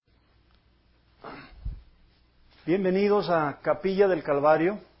Bienvenidos a Capilla del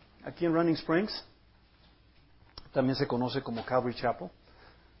Calvario, aquí en Running Springs. También se conoce como Calvary Chapel,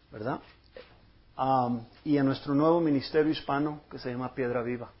 ¿verdad? Y a nuestro nuevo ministerio hispano que se llama Piedra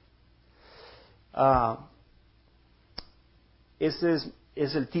Viva. Ese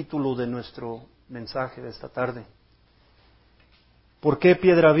es el título de nuestro mensaje de esta tarde. ¿Por qué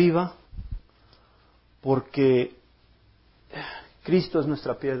Piedra Viva? Porque Cristo es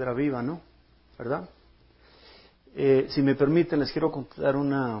nuestra piedra viva, ¿no? ¿Verdad? Si me permiten, les quiero contar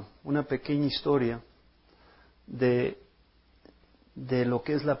una pequeña historia de lo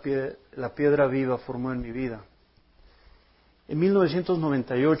que es la piedra viva formó en mi vida. En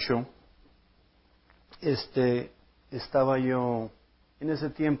 1998, estaba yo, en ese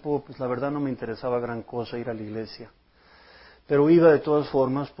tiempo, pues la verdad no me interesaba gran cosa ir a la iglesia, pero iba de todas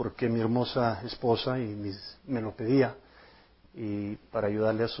formas porque mi hermosa esposa me lo pedía, y para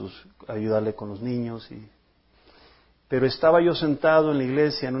ayudarle con los niños. Pero estaba yo sentado en la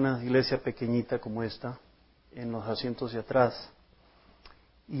iglesia, en una iglesia pequeñita como esta, en los asientos de atrás,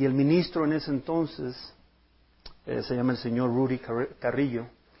 y el ministro en ese entonces, se llama el señor Rudy Carrillo,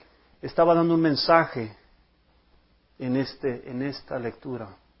 estaba dando un mensaje en esta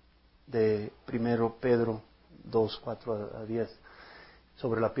lectura de 1 Pedro 2, 4 a 10,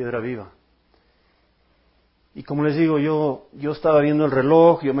 sobre la piedra viva. Y como les digo, yo estaba viendo el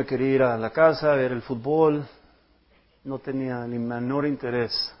reloj, yo me quería ir a la casa a ver el fútbol, no tenía ni menor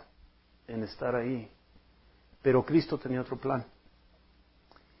interés en estar ahí, pero Cristo tenía otro plan.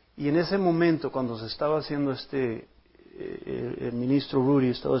 Y en ese momento, cuando se estaba haciendo el ministro Rudy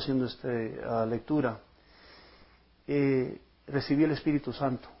estaba haciendo esta lectura, recibí el Espíritu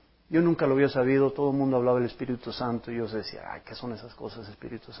Santo. Yo nunca lo había sabido, todo el mundo hablaba del Espíritu Santo, y yo decía, ay, ¿qué son esas cosas,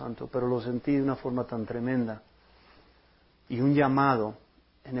 Espíritu Santo? Pero lo sentí de una forma tan tremenda, y un llamado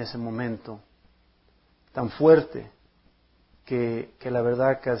en ese momento tan fuerte, que la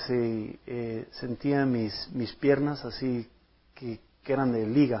verdad casi sentía mis piernas así, que eran de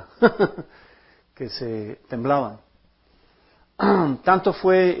liga, que se temblaban. Tanto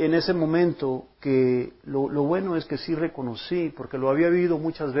fue en ese momento que lo bueno es que sí reconocí, porque lo había vivido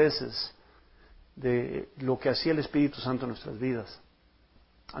muchas veces, de lo que hacía el Espíritu Santo en nuestras vidas.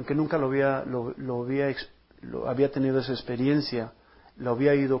 Aunque nunca había tenido esa experiencia, lo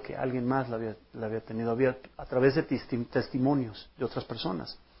había oído que alguien más la había tenido, a través de testimonios de otras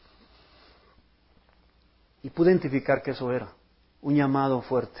personas. Y pude identificar que eso era un llamado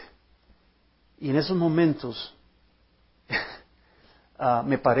fuerte. Y en esos momentos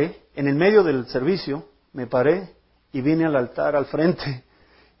me paré, en el medio del servicio, me paré y vine al altar al frente,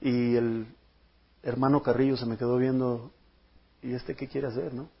 y el hermano Carrillo se me quedó viendo, ¿y qué quiere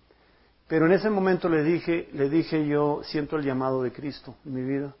hacer, no? Pero en ese momento le dije yo, siento el llamado de Cristo en mi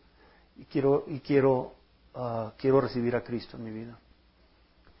vida, y quiero recibir a Cristo en mi vida.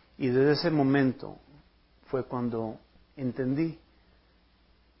 Y desde ese momento fue cuando entendí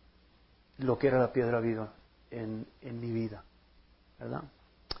lo que era la piedra viva en mi vida, ¿verdad?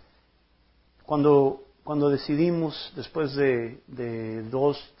 Cuando decidimos, después de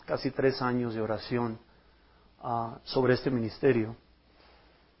 2, casi 3 años de oración sobre este ministerio,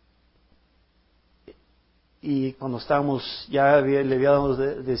 y cuando estábamos, le había dado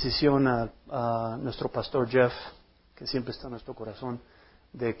decisión a nuestro pastor Jeff, que siempre está en nuestro corazón,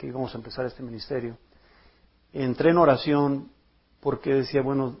 de que íbamos a empezar este ministerio, entré en oración porque decía,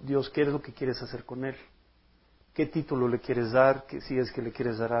 bueno, Dios, ¿qué es lo que quieres hacer con él? ¿Qué título le quieres dar? Si es que le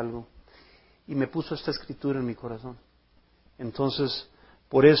quieres dar algo. Y me puso esta escritura en mi corazón. Entonces,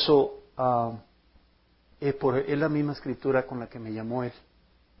 por eso, es la misma escritura con la que me llamó él.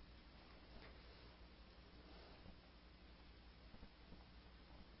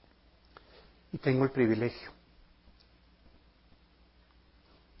 Y tengo el privilegio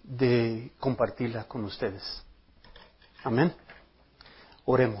de compartirla con ustedes. Amén.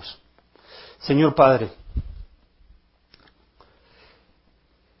 Oremos. Señor Padre,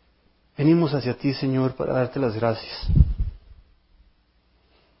 venimos hacia ti, Señor, para darte las gracias.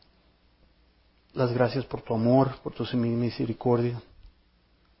 Las gracias por tu amor, por tu misericordia,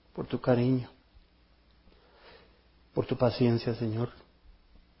 por tu cariño, por tu paciencia, Señor.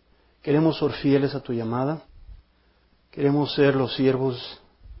 Queremos ser fieles a tu llamada. Queremos ser los siervos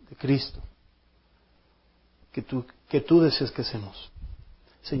de Cristo que tú deseas que seamos.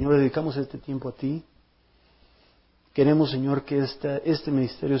 Señor, dedicamos este tiempo a ti. Queremos, Señor, que este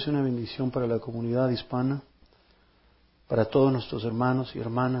ministerio sea una bendición para la comunidad hispana, para todos nuestros hermanos y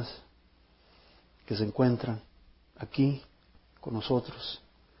hermanas que se encuentran aquí con nosotros,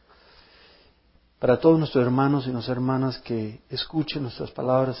 para todos nuestros hermanos y nuestras hermanas que escuchen nuestras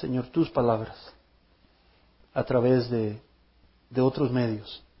palabras, Señor, tus palabras, a través de otros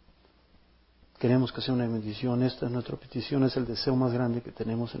medios. Queremos que sea una bendición. Esta es nuestra petición, es el deseo más grande que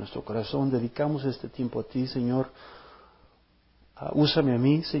tenemos en nuestro corazón. Dedicamos este tiempo a ti, Señor. Úsame a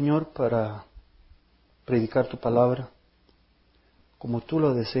mí, Señor, para predicar tu palabra como tú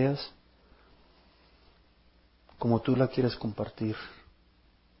lo deseas, como tú la quieres compartir.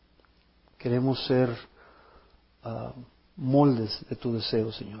 Queremos ser moldes de tu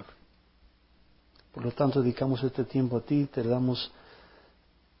deseo, Señor. Por lo tanto, dedicamos este tiempo a ti, te damos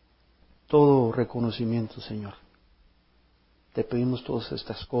todo reconocimiento, Señor. Te pedimos todas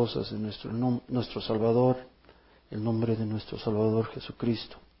estas cosas en nuestro Salvador, el nombre de nuestro Salvador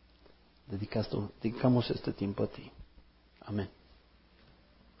Jesucristo. Dedicamos este tiempo a ti. Amén.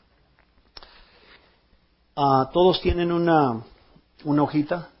 Todos tienen una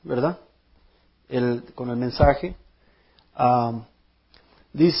hojita, ¿verdad? Con el mensaje.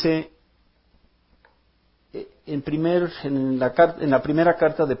 Dice en la primera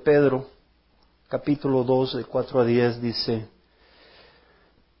carta de Pedro, capítulo 2, de 4 a 10, dice: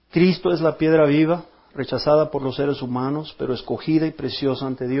 Cristo es la piedra viva, rechazada por los seres humanos, pero escogida y preciosa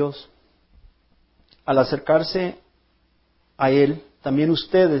ante Dios. Al acercarse a Él, también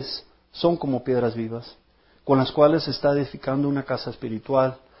ustedes son como piedras vivas, con las cuales se está edificando una casa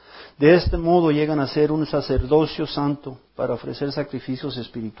espiritual. De este modo llegan a ser un sacerdocio santo para ofrecer sacrificios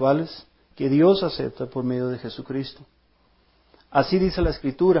espirituales que Dios acepta por medio de Jesucristo. Así dice la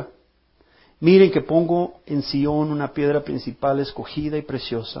Escritura: Miren que pongo en Sión una piedra principal escogida y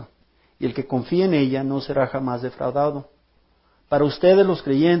preciosa, y el que confíe en ella no será jamás defraudado. Para ustedes los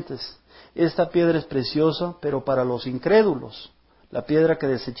creyentes, esta piedra es preciosa, pero para los incrédulos, la piedra que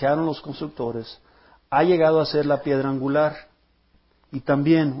desecharon los constructores ha llegado a ser la piedra angular, y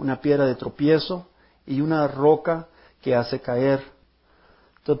también una piedra de tropiezo y una roca que hace caer.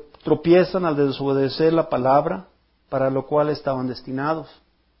 Tropiezan al desobedecer la palabra para lo cual estaban destinados.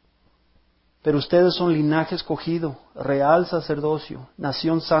 Pero ustedes son linaje escogido, real sacerdocio,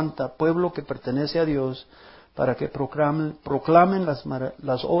 nación santa, pueblo que pertenece a Dios, para que proclamen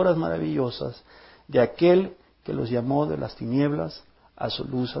las obras maravillosas de aquel que los llamó de las tinieblas a su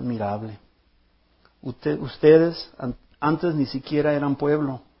luz admirable. Ustedes antes ni siquiera eran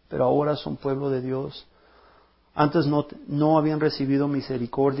pueblo, pero ahora son pueblo de Dios. Antes no habían recibido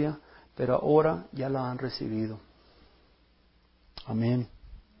misericordia, pero ahora ya la han recibido. Amén.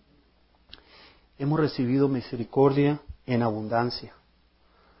 Hemos recibido misericordia en abundancia,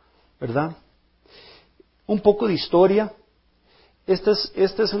 ¿verdad? Un poco de historia. Esta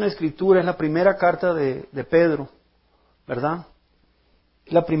es una escritura, es la primera carta de Pedro, ¿verdad?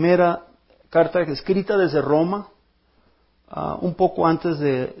 La primera carta escrita desde Roma, un poco antes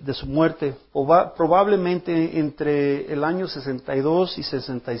de su muerte, probablemente entre el año 62 y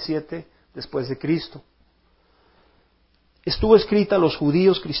 67 después de Cristo. Estuvo escrita a los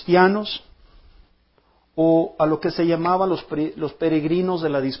judíos cristianos o a lo que se llamaban los peregrinos de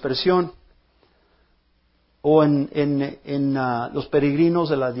la dispersión, o los peregrinos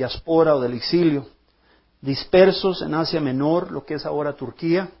de la diáspora o del exilio, dispersos en Asia Menor, lo que es ahora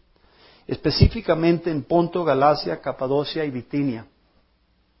Turquía, específicamente en Ponto, Galacia, Capadocia y Bitinia.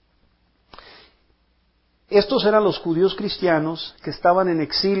 Estos eran los judíos cristianos que estaban en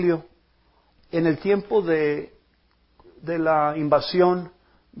exilio en el tiempo de la invasión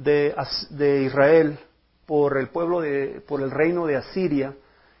de Israel por el reino de Asiria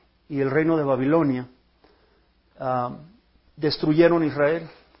y el reino de Babilonia. Destruyeron Israel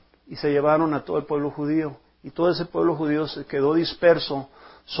y se llevaron a todo el pueblo judío, y todo ese pueblo judío se quedó disperso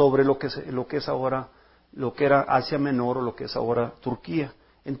sobre lo que es ahora, lo que era Asia Menor o lo que es ahora Turquía.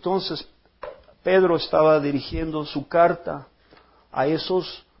 Entonces Pedro estaba dirigiendo su carta a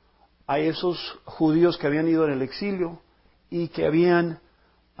esos judíos que habían ido en el exilio y que habían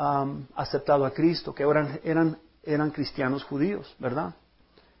aceptado a Cristo, que ahora eran cristianos judíos, ¿verdad?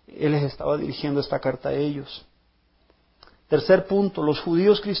 Él les estaba dirigiendo esta carta a ellos. Tercer punto, los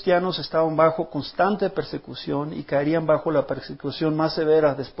judíos cristianos estaban bajo constante persecución y caerían bajo la persecución más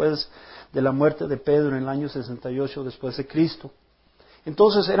severa después de la muerte de Pedro en el año 68 después de Cristo.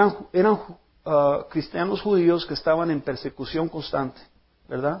 Entonces eran cristianos judíos que estaban en persecución constante,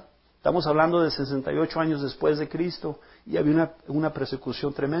 ¿verdad? Estamos hablando de 68 años después de Cristo y había una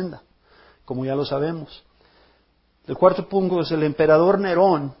persecución tremenda, como ya lo sabemos. El cuarto punto es el emperador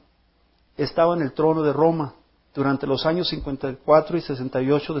Nerón estaba en el trono de Roma durante los años 54 y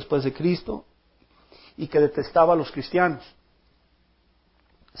 68 después de Cristo, y que detestaba a los cristianos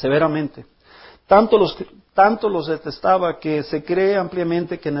severamente. Tanto los detestaba que se cree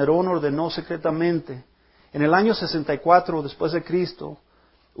ampliamente que Nerón ordenó secretamente en el año 64 después de Cristo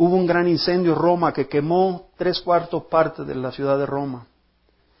Hubo un gran incendio en Roma que quemó 3/4 partes de la ciudad de Roma.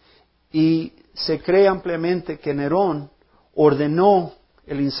 Y se cree ampliamente que Nerón ordenó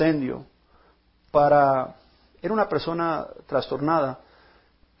el incendio era una persona trastornada,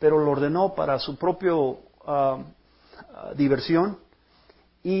 pero lo ordenó para su propio diversión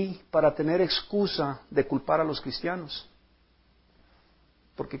y para tener excusa de culpar a los cristianos,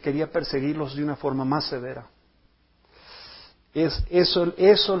 porque quería perseguirlos de una forma más severa. Eso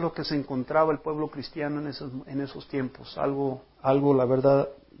es lo que se encontraba el pueblo cristiano en esos tiempos, algo la verdad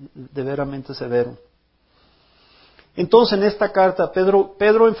de veramente severo. Entonces en esta carta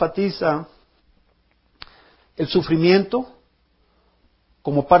Pedro enfatiza el sufrimiento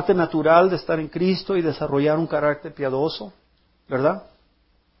como parte natural de estar en Cristo y desarrollar un carácter piadoso, ¿verdad?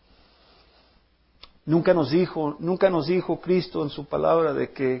 Nunca nos dijo Cristo en su palabra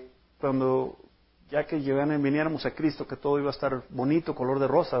de que ya que viniéramos a Cristo, que todo iba a estar bonito, color de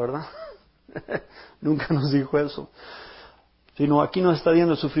rosa, ¿verdad? Nunca nos dijo eso. Sino aquí nos está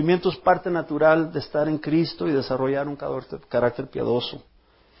diciendo, el sufrimiento es parte natural de estar en Cristo y desarrollar un carácter piadoso.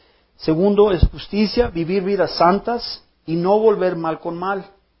 Segundo, es justicia, vivir vidas santas y no volver mal con mal.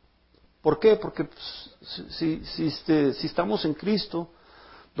 ¿Por qué? Porque si estamos en Cristo,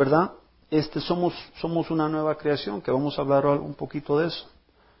 ¿verdad? Somos una nueva creación, que vamos a hablar un poquito de eso.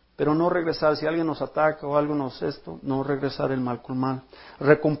 Pero no regresar, si alguien nos ataca o algo no regresar el mal con mal.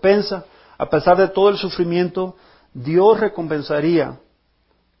 Recompensa, a pesar de todo el sufrimiento, Dios recompensaría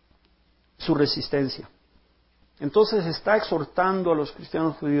su resistencia. Entonces está exhortando a los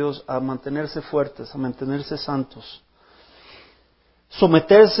cristianos judíos a mantenerse fuertes, a mantenerse santos.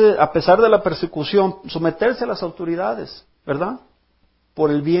 Someterse, a pesar de la persecución, someterse a las autoridades, ¿verdad? Por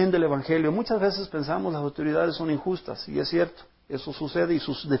el bien del Evangelio. Muchas veces pensamos las autoridades son injustas, y es cierto, eso sucede y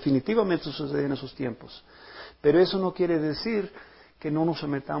definitivamente sucede en esos tiempos. Pero eso no quiere decir que no nos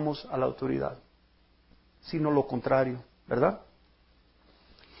sometamos a la autoridad, sino lo contrario, ¿verdad?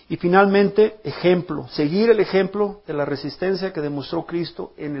 Y finalmente, ejemplo, seguir el ejemplo de la resistencia que demostró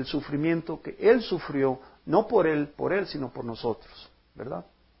Cristo en el sufrimiento que Él sufrió, no por Él, sino por nosotros, ¿verdad?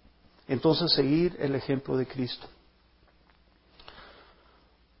 Entonces, seguir el ejemplo de Cristo.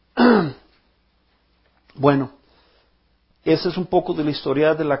 Bueno, ese es un poco de la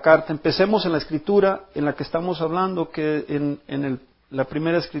historia de la carta. Empecemos en la escritura en la que estamos hablando, que la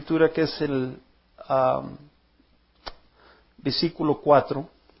primera escritura, que es el versículo 4.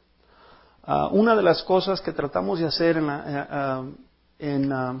 Una de las cosas que tratamos de hacer en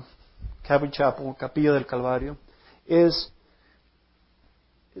Calvary Chapel, Capilla del Calvario, es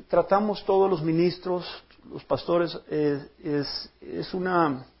tratamos todos los ministros, los pastores,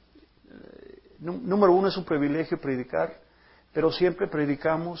 número uno es un privilegio predicar, pero siempre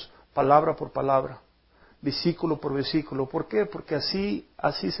predicamos palabra por palabra, versículo por versículo. ¿Por qué? Porque así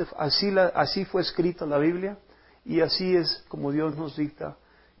fue escrita la Biblia y así es como Dios nos dicta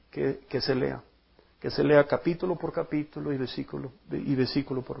que se lea capítulo por capítulo y versículo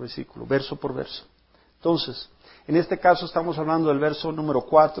por versículo, verso por verso. Entonces, en este caso estamos hablando del verso número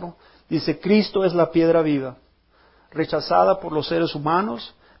 4, dice, Cristo es la piedra viva, rechazada por los seres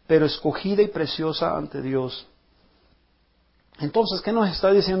humanos, pero escogida y preciosa ante Dios. Entonces, ¿qué nos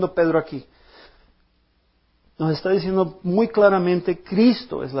está diciendo Pedro aquí? Nos está diciendo muy claramente,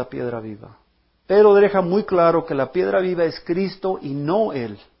 Cristo es la piedra viva. Pedro deja muy claro que la piedra viva es Cristo y no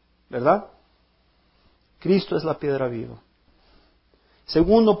Él, ¿verdad? Cristo es la piedra viva.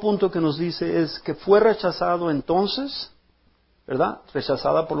 Segundo punto que nos dice es que fue rechazado entonces, ¿verdad?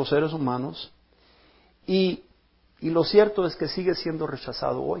 Rechazada por los seres humanos. Y lo cierto es que sigue siendo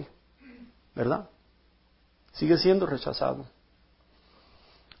rechazado hoy, ¿verdad? Sigue siendo rechazado.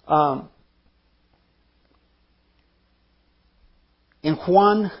 En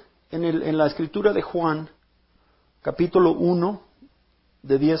Juan, en la escritura de Juan, capítulo 1,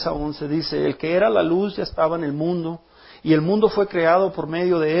 de 10 a 11, dice, el que era la luz ya estaba en el mundo, y el mundo fue creado por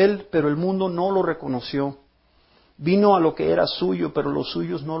medio de él, pero el mundo no lo reconoció. Vino a lo que era suyo, pero los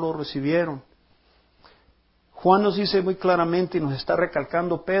suyos no lo recibieron. Juan nos dice muy claramente, y nos está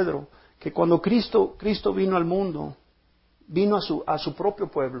recalcando Pedro, que cuando Cristo vino al mundo, vino a su propio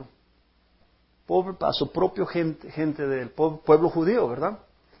pueblo, a su propio gente del pueblo judío, ¿verdad?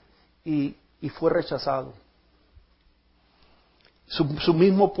 Y fue rechazado. Su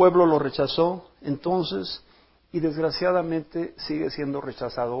mismo pueblo lo rechazó entonces, y desgraciadamente sigue siendo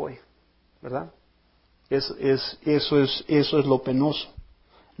rechazado hoy, ¿verdad? Eso es lo penoso.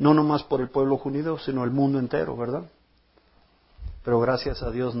 No nomás por el pueblo judío, sino el mundo entero, ¿verdad? Pero gracias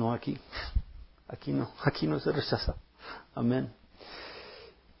a Dios no aquí. Aquí no se rechaza. Amén.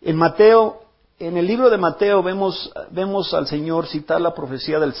 En Mateo En el libro de Mateo vemos al Señor citar la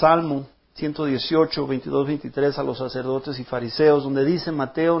profecía del Salmo 118, 22, 23 a los sacerdotes y fariseos, donde dice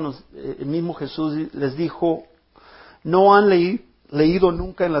Mateo, el mismo Jesús les dijo, ¿no han leído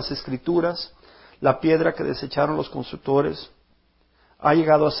nunca en las Escrituras la piedra que desecharon los constructores? Ha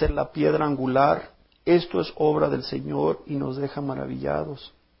llegado a ser la piedra angular. Esto es obra del Señor y nos deja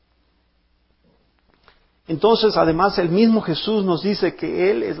maravillados. Entonces, además, el mismo Jesús nos dice que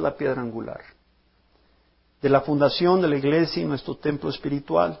Él es la piedra angular de la fundación de la iglesia y nuestro templo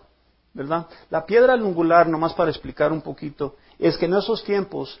espiritual, ¿verdad? La piedra angular, nomás para explicar un poquito, es que en esos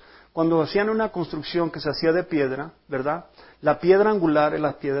tiempos, cuando hacían una construcción que se hacía de piedra, ¿verdad? La piedra angular es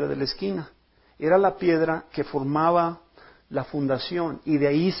la piedra de la esquina. Era la piedra que formaba la fundación y de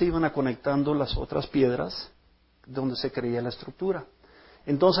ahí se iban conectando las otras piedras donde se creía la estructura.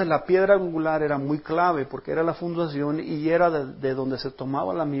 Entonces la piedra angular era muy clave porque era la fundación y era de donde se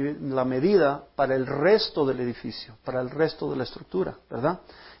tomaba la medida para el resto del edificio, para el resto de la estructura, ¿verdad?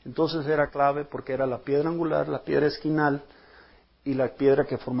 Entonces era clave porque era la piedra angular, la piedra esquinal y la piedra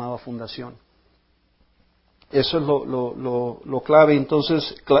que formaba fundación. Eso es lo clave.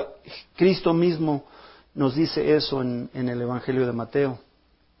 Entonces Cristo mismo nos dice eso en el Evangelio de Mateo.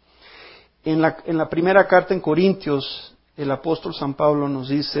 En la primera carta en Corintios, el apóstol San Pablo nos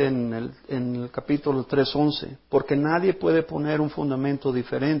dice en el capítulo 3:11, porque nadie puede poner un fundamento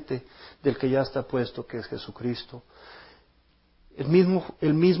diferente del que ya está puesto, que es Jesucristo. El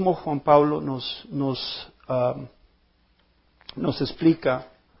mismo Juan Pablo nos explica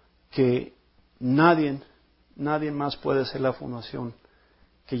que nadie más puede ser la fundación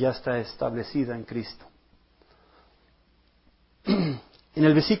que ya está establecida en Cristo. En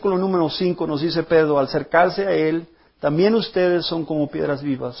el versículo número 5 nos dice Pedro, al acercarse a Él, también ustedes son como piedras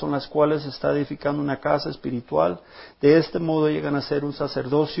vivas, son las cuales está edificando una casa espiritual. De este modo llegan a ser un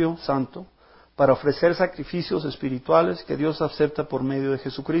sacerdocio santo para ofrecer sacrificios espirituales que Dios acepta por medio de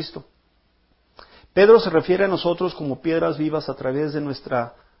Jesucristo. Pedro se refiere a nosotros como piedras vivas a través de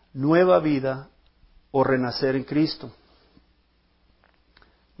nuestra nueva vida o renacer en Cristo.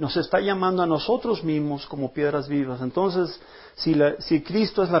 Nos está llamando a nosotros mismos como piedras vivas. Entonces, si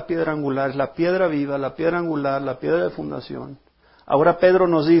Cristo es la piedra angular, la piedra viva, la piedra angular, la piedra de fundación, ahora Pedro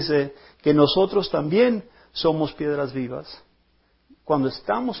nos dice que nosotros también somos piedras vivas. Cuando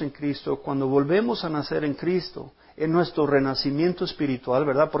estamos en Cristo, cuando volvemos a nacer en Cristo, en nuestro renacimiento espiritual,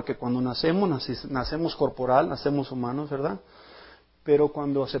 ¿verdad? Porque cuando nacemos corporal, nacemos humanos, ¿verdad? Pero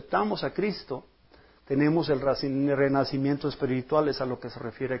cuando aceptamos a Cristo, tenemos el renacimiento espiritual, es a lo que se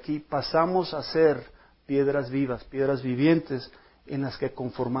refiere aquí. Pasamos a ser piedras vivas, piedras vivientes en las que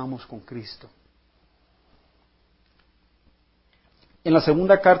conformamos con Cristo. En la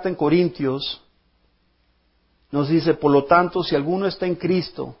segunda carta en Corintios nos dice, por lo tanto, si alguno está en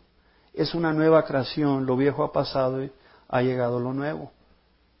Cristo, es una nueva creación, lo viejo ha pasado y ha llegado lo nuevo.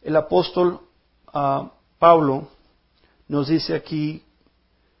 El apóstol Pablo nos dice aquí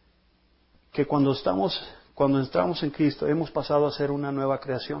que cuando entramos en Cristo hemos pasado a ser una nueva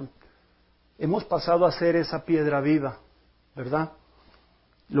creación. Hemos pasado a ser esa piedra viva, ¿verdad?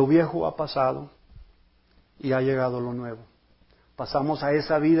 Lo viejo ha pasado y ha llegado lo nuevo. Pasamos a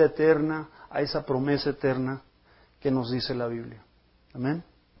esa vida eterna, a esa promesa eterna que nos dice la Biblia. Amén.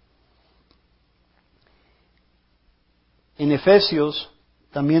 En Efesios,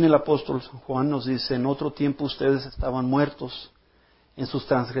 también el apóstol San Juan nos dice, en otro tiempo ustedes estaban muertos en sus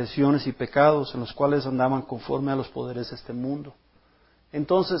transgresiones y pecados, en los cuales andaban conforme a los poderes de este mundo.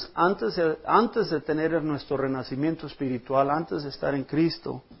 Entonces, antes de tener nuestro renacimiento espiritual, antes de estar en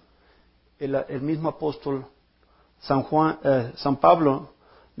Cristo, el mismo apóstol San Pablo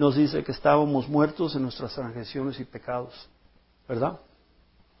nos dice que estábamos muertos en nuestras transgresiones y pecados, ¿verdad?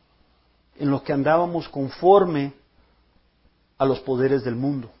 En los que andábamos conforme a los poderes del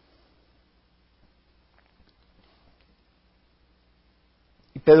mundo.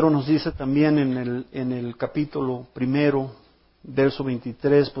 Y Pedro nos dice también en el capítulo 1, verso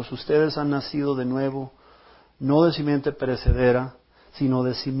 23, pues ustedes han nacido de nuevo, no de simiente perecedera, sino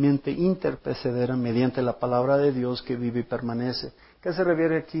de simiente interperecedera mediante la palabra de Dios que vive y permanece. ¿Qué se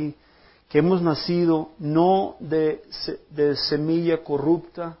refiere aquí? Que hemos nacido no de semilla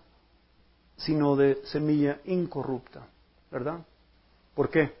corrupta, sino de semilla incorrupta, ¿verdad? ¿Por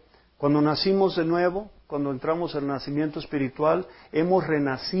qué? Cuando nacimos de nuevo, cuando entramos al nacimiento espiritual, hemos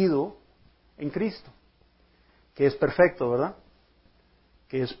renacido en Cristo, que es perfecto, ¿verdad?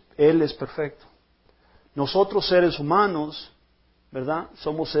 Él es perfecto. Nosotros seres humanos, ¿verdad?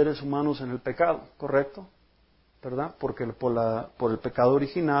 Somos seres humanos en el pecado, ¿correcto? ¿Verdad? Porque por el pecado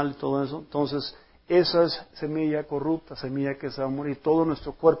original y todo eso. Entonces, esa es semilla corrupta, semilla que se va a morir. Todo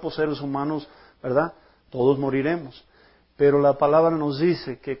nuestro cuerpo, seres humanos, ¿verdad? Todos moriremos. Pero la palabra nos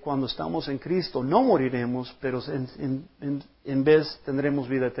dice que cuando estamos en Cristo no moriremos, pero en vez tendremos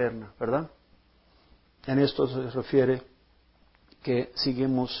vida eterna, ¿verdad? En esto se refiere que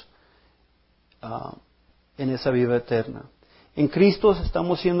seguimos en esa vida eterna. En Cristo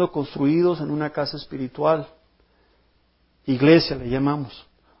estamos siendo construidos en una casa espiritual, iglesia le llamamos,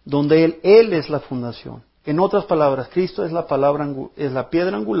 donde Él es la fundación. En otras palabras, Cristo es la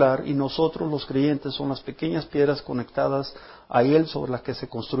piedra angular y nosotros los creyentes son las pequeñas piedras conectadas a Él sobre las que se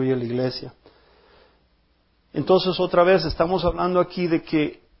construye la iglesia. Entonces, otra vez, estamos hablando aquí de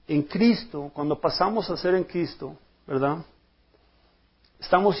que en Cristo, cuando pasamos a ser en Cristo, ¿verdad?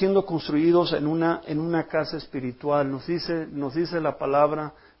 Estamos siendo construidos en una casa espiritual. Nos dice la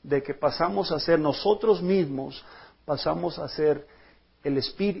palabra de que pasamos a ser nosotros mismos, pasamos a ser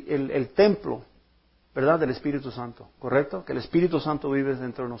el templo, ¿verdad? Del Espíritu Santo, ¿correcto? Que el Espíritu Santo vive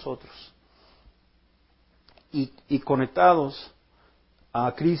dentro de nosotros. Y conectados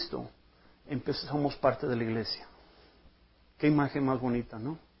a Cristo, somos parte de la iglesia. Qué imagen más bonita,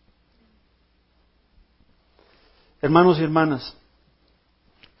 ¿no? Hermanos y hermanas,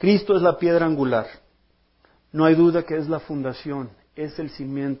 Cristo es la piedra angular. No hay duda que es la fundación, es el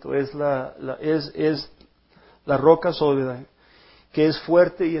cimiento, es la roca sólida, que es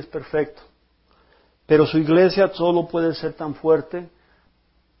fuerte y es perfecto. Pero su iglesia solo puede ser tan fuerte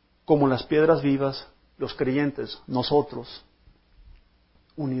como las piedras vivas, los creyentes, nosotros,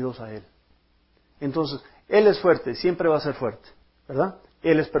 unidos a Él. Entonces, Él es fuerte, siempre va a ser fuerte, ¿verdad?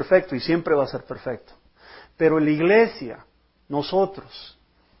 Él es perfecto y siempre va a ser perfecto. Pero la iglesia, nosotros,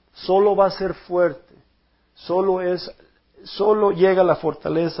 solo va a ser fuerte, solo llega a la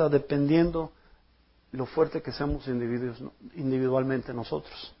fortaleza dependiendo lo fuerte que seamos individualmente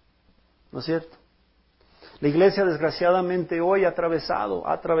nosotros. ¿No es cierto? La iglesia desgraciadamente hoy ha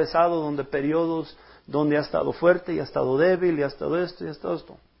atravesado donde periodos donde ha estado fuerte y ha estado débil y ha estado esto y ha estado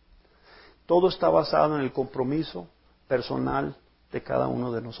esto. Todo está basado en el compromiso personal de cada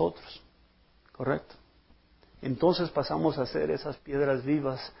uno de nosotros. ¿Correcto? Entonces pasamos a ser esas piedras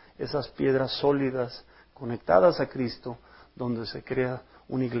vivas, esas piedras sólidas, conectadas a Cristo, donde se crea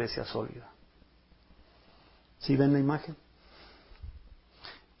una iglesia sólida. ¿Sí ven la imagen?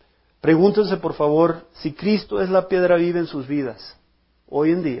 Pregúntense por favor si Cristo es la piedra viva en sus vidas.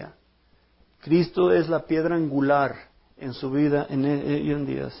 Hoy en día, Cristo es la piedra angular en su vida, hoy en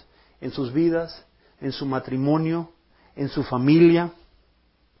día, en sus vidas, en su matrimonio, en su familia.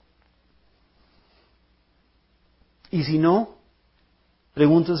 Y si no,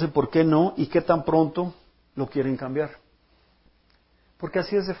 pregúntense por qué no y qué tan pronto lo quieren cambiar. Porque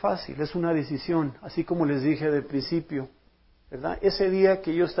así es de fácil, es una decisión, así como les dije del principio, ¿verdad? Ese día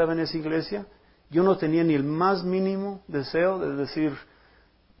que yo estaba en esa iglesia, yo no tenía ni el más mínimo deseo de decir,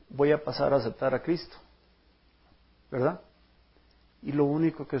 voy a pasar a aceptar a Cristo, ¿verdad? Y lo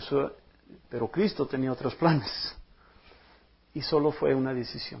único pero Cristo tenía otros planes, y solo fue una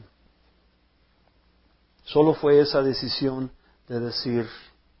decisión. Solo fue esa decisión de decir,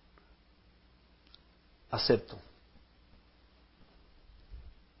 acepto.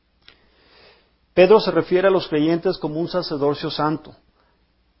 Pedro se refiere a los creyentes como un sacerdocio santo,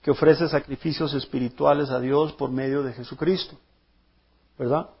 que ofrece sacrificios espirituales a Dios por medio de Jesucristo,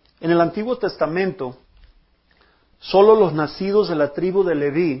 ¿verdad? En el Antiguo Testamento, solo los nacidos de la tribu de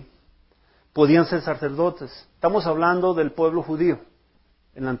Leví podían ser sacerdotes. Estamos hablando del pueblo judío,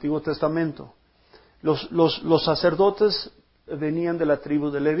 en el Antiguo Testamento. Los sacerdotes venían de la tribu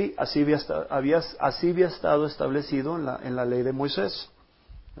de Leví, así había estado establecido en la ley de Moisés,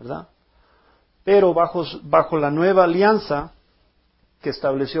 ¿verdad? Pero bajo la nueva alianza que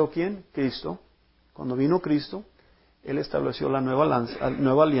estableció ¿quién? Cristo. Cuando vino Cristo, Él estableció la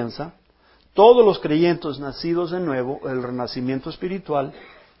nueva alianza. Todos los creyentes nacidos de nuevo, el renacimiento espiritual,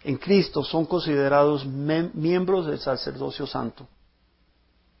 en Cristo son considerados miembros del sacerdocio santo.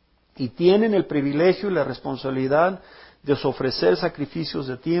 Y tienen el privilegio y la responsabilidad de ofrecer sacrificios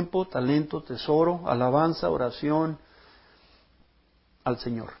de tiempo, talento, tesoro, alabanza, oración al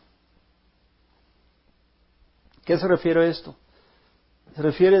Señor. ¿Qué se refiere a esto? Se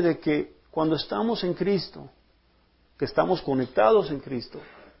refiere de que cuando estamos en Cristo, que estamos conectados en Cristo,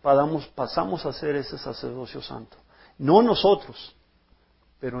 pasamos a ser ese sacerdocio santo. No nosotros,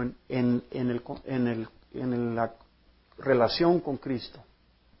 pero en la relación con Cristo.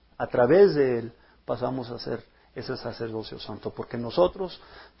 A través de Él pasamos a ser ese sacerdocio santo, porque nosotros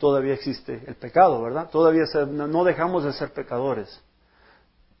todavía existe el pecado, ¿verdad? Todavía no dejamos de ser pecadores.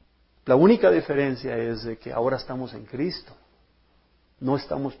 La única diferencia es de que ahora estamos en Cristo. No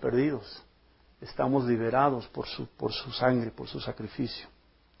estamos perdidos. Estamos liberados por su sangre, por su sacrificio.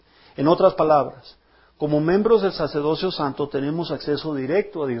 En otras palabras, como miembros del sacerdocio santo tenemos acceso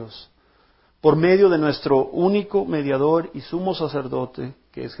directo a Dios por medio de nuestro único mediador y sumo sacerdote,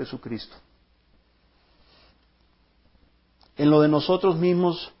 que es Jesucristo. En lo de nosotros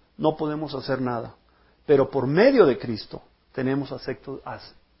mismos no podemos hacer nada, pero por medio de Cristo tenemos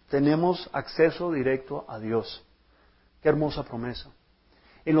acceso directo a Dios. Qué hermosa promesa.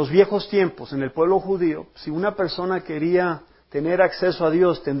 En los viejos tiempos, en el pueblo judío, si una persona quería tener acceso a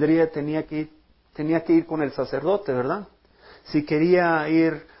Dios, tenía que ir con el sacerdote, ¿verdad? Si quería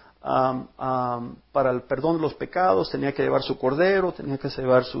ir para el perdón de los pecados, tenía que llevar su cordero, tenía que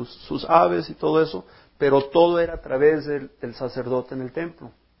llevar sus aves y todo eso, pero todo era a través del sacerdote en el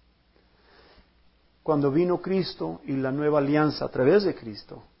templo. Cuando vino Cristo y la nueva alianza a través de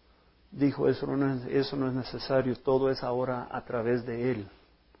Cristo, dijo, eso no es necesario, todo es ahora a través de Él.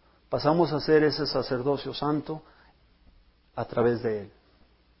 Pasamos a hacer ese sacerdocio santo a través de Él.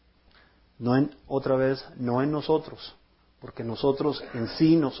 No en nosotros, porque nosotros en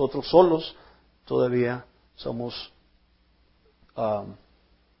sí, nosotros solos, todavía somos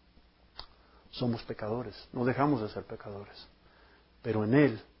pecadores. No dejamos de ser pecadores. Pero en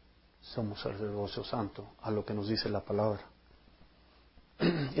Él somos sacerdocio santo, a lo que nos dice la palabra.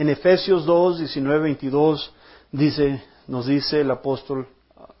 En Efesios 2, 19, 22, nos dice el apóstol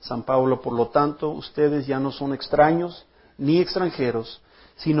San Pablo, por lo tanto, ustedes ya no son extraños ni extranjeros,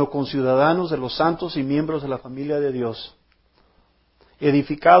 sino conciudadanos de los santos y miembros de la familia de Dios,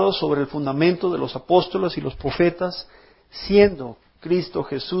 edificados sobre el fundamento de los apóstoles y los profetas, siendo Cristo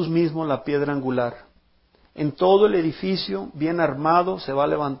Jesús mismo la piedra angular. En todo el edificio, bien armado, se va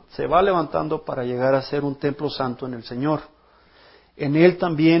levantando para llegar a ser un templo santo en el Señor. En Él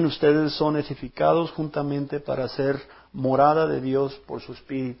también ustedes son edificados juntamente para ser morada de Dios por su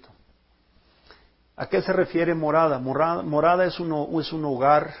Espíritu. ¿A qué se refiere morada? Morada es un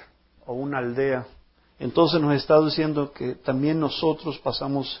hogar o una aldea. Entonces nos está diciendo que también nosotros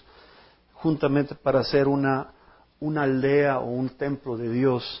pasamos juntamente para ser una aldea o un templo de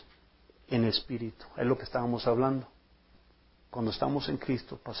Dios en espíritu. Es lo que estábamos hablando. Cuando estamos en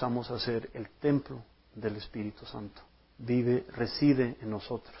Cristo pasamos a ser el templo del Espíritu Santo. Reside en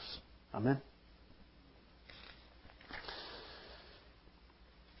nosotros. Amén.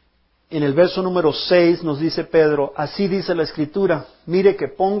 En el verso número 6 nos dice Pedro, así dice la Escritura, mire que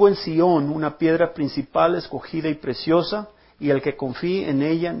pongo en Sión una piedra principal, escogida y preciosa, y el que confíe en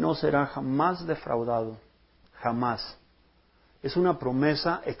ella no será jamás defraudado. Jamás. Es una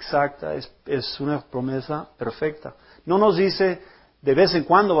promesa exacta, es una promesa perfecta. No nos dice de vez en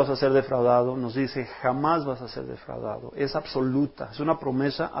cuando vas a ser defraudado, nos dice jamás vas a ser defraudado. Es absoluta, es una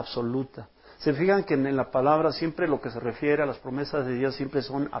promesa absoluta. Se fijan que en la palabra siempre lo que se refiere a las promesas de Dios siempre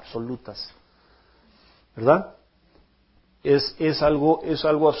son absolutas. ¿Verdad? Es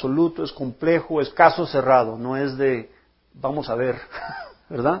algo absoluto, es complejo, es caso cerrado, no es de vamos a ver,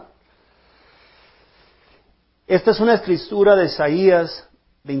 ¿verdad? Esta es una escritura de Isaías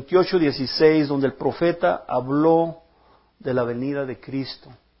 28:16, donde el profeta habló de la venida de Cristo.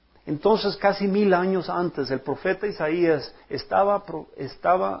 Entonces, casi 1000 años antes, el profeta Isaías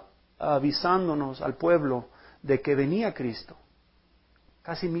estaba avisándonos al pueblo de que venía Cristo.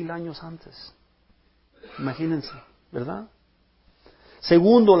 Casi 1000 años antes. Imagínense, ¿verdad?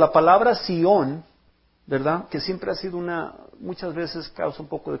 Segundo, la palabra Sión, ¿verdad? Que siempre ha sido muchas veces causa un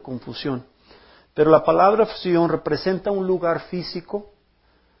poco de confusión. Pero la palabra Sión representa un lugar físico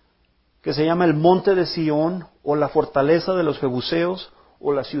que se llama el monte de Sión o la fortaleza de los Jebuseos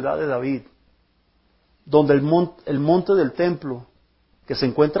o la ciudad de David, donde el monte del templo que se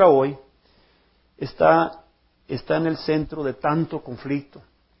encuentra hoy está en el centro de tanto conflicto.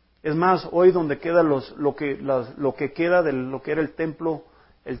 Es más, hoy donde queda lo que queda de lo que era el templo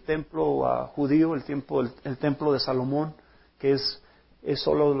judío, el templo de Salomón, que es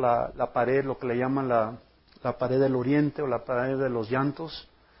solo la pared, lo que le llaman la pared del oriente o la pared de los llantos,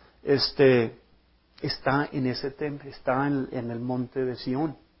 está en ese templo, está en el monte de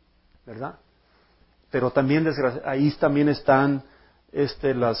Sión, ¿verdad? Pero también ahí también están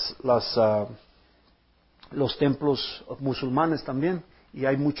los templos musulmanes también, y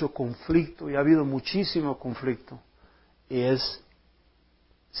hay mucho conflicto, y ha habido muchísimo conflicto, y es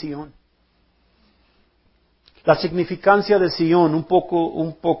Sión. La significancia de Sión, un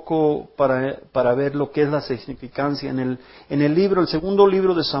poco para ver lo que es la significancia. En el segundo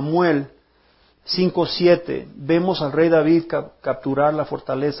libro de Samuel 5:7, vemos al rey David capturar la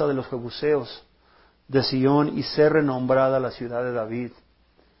fortaleza de los Jebuseos de Sión y ser renombrada la ciudad de David.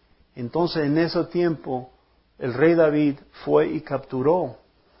 Entonces, en ese tiempo, el rey David fue y capturó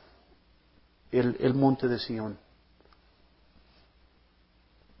el monte de Sión.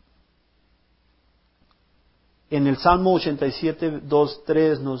 En el Salmo 87, 2,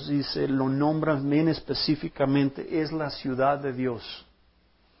 3 nos dice, lo nombran bien específicamente, es la ciudad de Dios.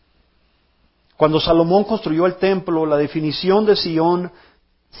 Cuando Salomón construyó el templo, la definición de Sión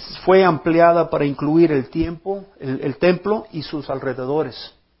fue ampliada para incluir el templo y sus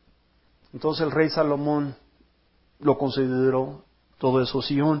alrededores. Entonces el rey Salomón lo consideró todo eso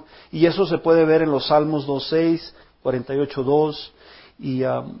Sión. Y eso se puede ver en los Salmos 2.6, 48.2 y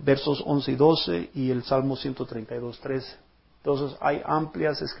versos 11 y 12 y el Salmo 132.13. Entonces hay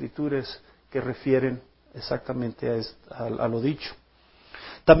amplias escrituras que refieren exactamente a lo dicho.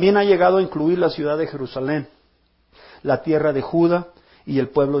 También ha llegado a incluir la ciudad de Jerusalén, la tierra de Judá y el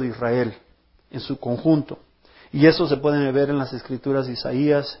pueblo de Israel en su conjunto. Y eso se puede ver en las escrituras de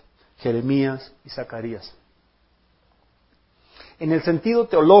Isaías, Jeremías y Zacarías. En el sentido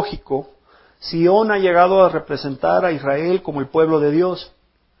teológico, Sión ha llegado a representar a Israel como el pueblo de Dios.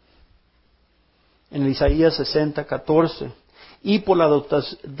 En Isaías 60:14. Y por la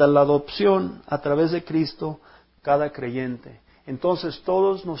adopción a través de Cristo, cada creyente. Entonces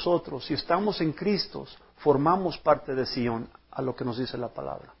todos nosotros, si estamos en Cristo, formamos parte de Sión, a lo que nos dice la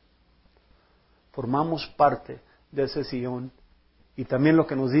palabra. Formamos parte de ese Sión. Y también lo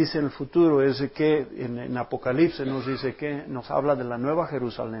que nos dice en el futuro es que en Apocalipsis nos dice que nos habla de la nueva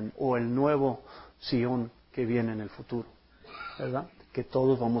Jerusalén o el nuevo Sión que viene en el futuro, ¿verdad? Que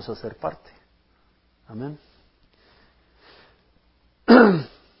todos vamos a ser parte. Amén.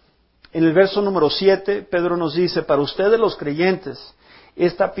 En el verso número 7, Pedro nos dice, para ustedes los creyentes,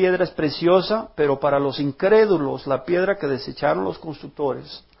 esta piedra es preciosa, pero para los incrédulos, la piedra que desecharon los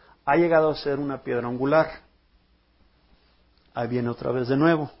constructores, ha llegado a ser una piedra angular. Ahí viene otra vez de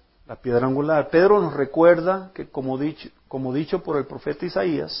nuevo, la piedra angular. Pedro nos recuerda que, como dicho por el profeta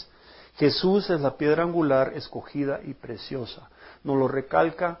Isaías, Jesús es la piedra angular escogida y preciosa. Nos lo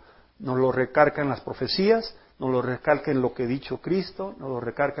recarga en las profecías, nos lo recalca en lo que ha dicho Cristo, nos lo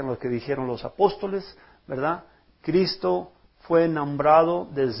recalca en lo que dijeron los apóstoles, ¿verdad? Cristo fue nombrado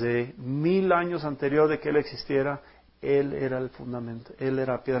desde 1000 años anterior de que Él existiera. Él era el fundamento, Él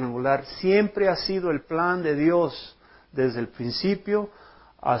era la piedra angular. Siempre ha sido el plan de Dios, desde el principio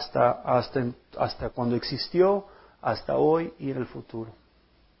hasta cuando existió, hasta hoy y en el futuro.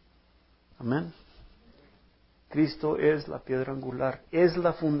 Amén. Cristo es la piedra angular, es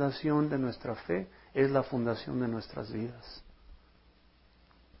la fundación de nuestra fe, es la fundación de nuestras vidas.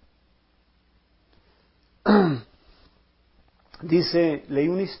 Leí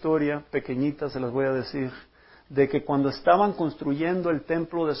una historia pequeñita, se las voy a decir, de que cuando estaban construyendo el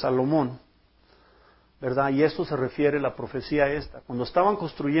templo de Salomón, ¿verdad? Y esto se refiere a la profecía esta. Cuando estaban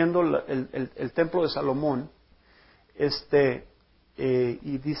construyendo el templo de Salomón,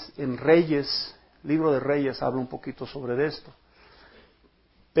 y dice, en Reyes, libro de Reyes habla un poquito sobre esto.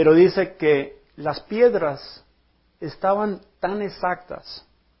 Pero dice que las piedras estaban tan exactas,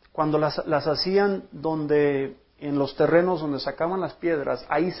 cuando las hacían en los terrenos donde sacaban las piedras,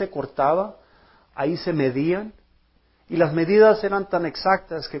 ahí se cortaba, ahí se medían, y las medidas eran tan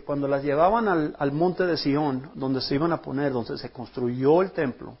exactas que cuando las llevaban al monte de Sión, donde se iban a poner, donde se construyó el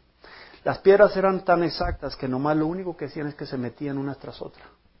templo, las piedras eran tan exactas que nomás lo único que hacían es que se metían unas tras otras.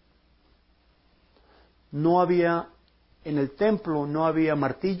 En el templo no había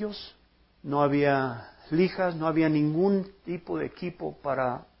martillos, no había lijas, no había ningún tipo de equipo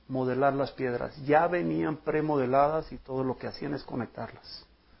para modelar las piedras. Ya venían premodeladas y todo lo que hacían es conectarlas.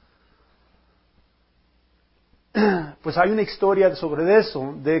 Pues hay una historia sobre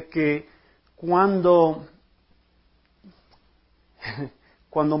eso, de que cuando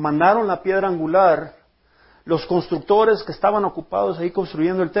mandaron la piedra angular, los constructores que estaban ocupados ahí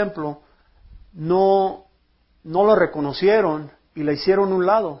construyendo el templo, no lo reconocieron y la hicieron a un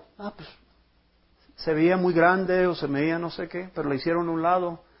lado. Pues se veía muy grande o se veía no sé qué, pero la hicieron a un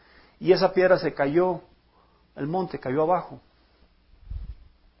lado y esa piedra se cayó, el monte cayó abajo.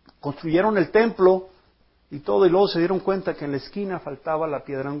 Construyeron el templo y todo, y luego se dieron cuenta que en la esquina faltaba la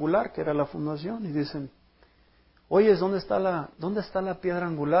piedra angular, que era la fundación, y dicen, oye, ¿dónde está la piedra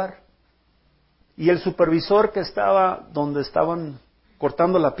angular? Y el supervisor que estaba donde estaban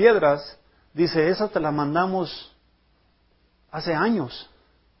cortando las piedras, dice, esa te la mandamos hace años.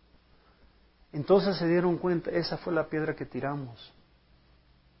 Entonces se dieron cuenta, esa fue la piedra que tiramos.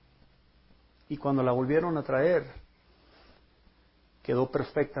 Y cuando la volvieron a traer, quedó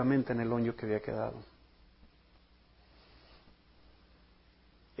perfectamente en el hoyo que había quedado.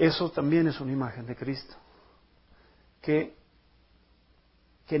 Eso también es una imagen de Cristo. Que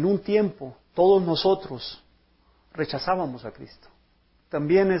en un tiempo todos nosotros rechazábamos a Cristo.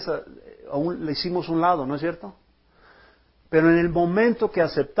 También aún le hicimos un lado, ¿no es cierto? Pero en el momento que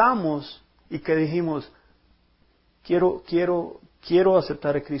aceptamos y que dijimos, quiero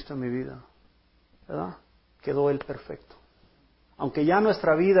aceptar a Cristo en mi vida, ¿verdad? Quedó Él perfecto. Aunque ya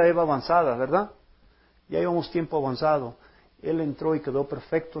nuestra vida iba avanzada, ¿verdad? Ya íbamos tiempo avanzado. Él entró y quedó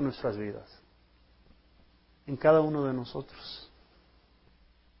perfecto en nuestras vidas. En cada uno de nosotros.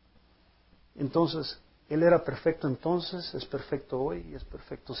 Entonces, Él era perfecto entonces, es perfecto hoy y es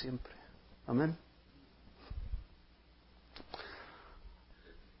perfecto siempre. Amén.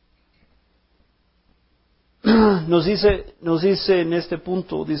 Nos dice en este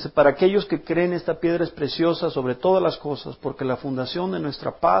punto, dice, para aquellos que creen esta piedra es preciosa sobre todas las cosas, porque la fundación de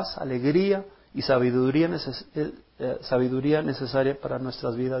nuestra paz, alegría y sabiduría necesaria para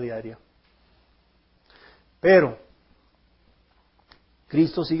nuestra vida diaria. Pero,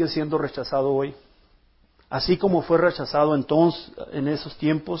 Cristo sigue siendo rechazado hoy. Así como fue rechazado entonces, en esos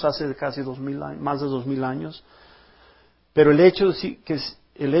tiempos, hace casi 2000 años, más de 2000 años. Pero el hecho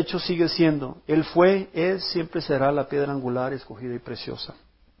sigue siendo, Él fue, es, siempre será la piedra angular, escogida y preciosa.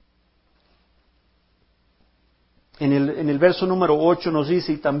 En el verso número 8 nos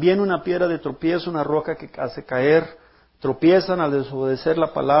dice, y también una piedra de tropiezo, una roca que hace caer, tropiezan al desobedecer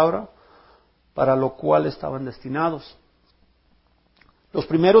la palabra, para lo cual estaban destinados. Los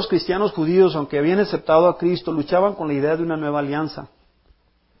primeros cristianos judíos, aunque habían aceptado a Cristo, luchaban con la idea de una nueva alianza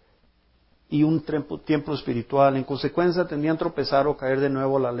y un templo espiritual. En consecuencia, tendían a tropezar o caer de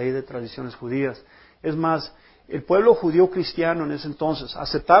nuevo a la ley de tradiciones judías. Es más, el pueblo judío cristiano en ese entonces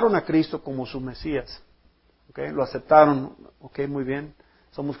aceptaron a Cristo como su Mesías. ¿Okay? Lo aceptaron, muy bien,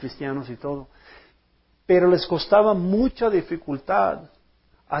 somos cristianos y todo. Pero les costaba mucha dificultad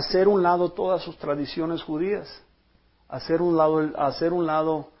hacer un lado todas sus tradiciones judías. Hacer un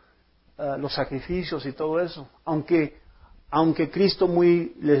lado los sacrificios y todo eso. Aunque Cristo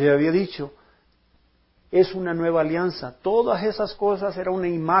les había dicho, es una nueva alianza. Todas esas cosas era una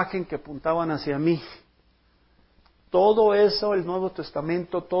imagen que apuntaban hacia mí. Todo eso, el Nuevo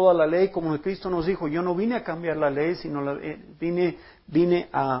Testamento, toda la ley, como Cristo nos dijo, yo no vine a cambiar la ley, sino vine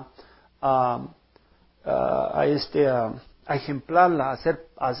a ejemplarla,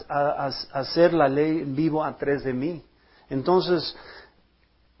 a hacer la ley en vivo a través de mí. Entonces,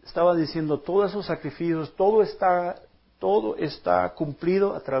 estaba diciendo, todos esos sacrificios, todo está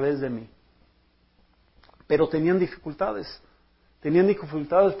cumplido a través de mí. Pero tenían dificultades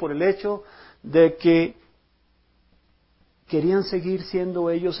por el hecho de que querían seguir siendo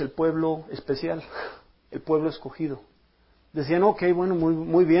ellos el pueblo especial, el pueblo escogido. Decían, bueno,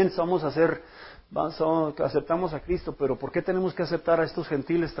 muy bien, aceptamos a Cristo, pero ¿por qué tenemos que aceptar a estos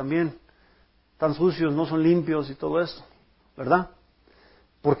gentiles también? Tan sucios, no son limpios y todo esto, ¿verdad?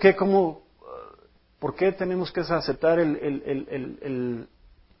 ¿Por qué tenemos que aceptar el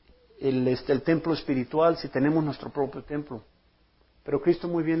templo espiritual si tenemos nuestro propio templo? Pero Cristo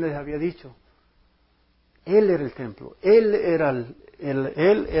muy bien les había dicho, Él era el templo, Él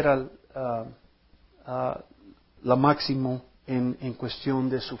era la máximo en cuestión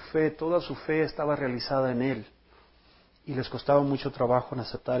de su fe, toda su fe estaba realizada en Él y les costaba mucho trabajo en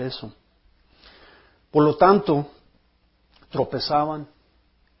aceptar eso. Por lo tanto, tropezaban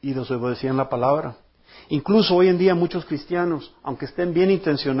y desobedecían la palabra. Incluso hoy en día muchos cristianos, aunque estén bien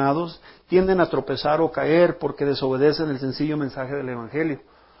intencionados, tienden a tropezar o caer porque desobedecen el sencillo mensaje del Evangelio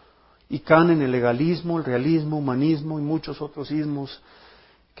y caen en el legalismo, el realismo, humanismo y muchos otros ismos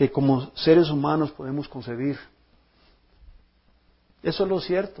que como seres humanos podemos concebir. Eso es lo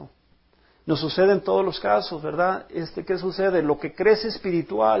cierto. Nos sucede en todos los casos, ¿verdad? ¿Qué sucede? Lo que crece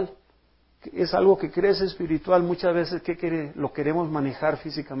espiritual es algo que crece espiritual. Muchas veces lo queremos manejar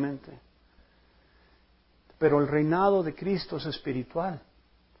físicamente. Pero el reinado de Cristo es espiritual.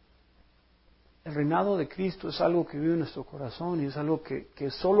 El reinado de Cristo es algo que vive en nuestro corazón y es algo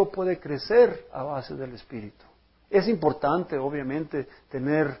que solo puede crecer a base del Espíritu. Es importante, obviamente,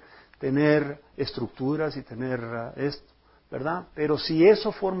 tener estructuras y tener esto, ¿verdad? Pero si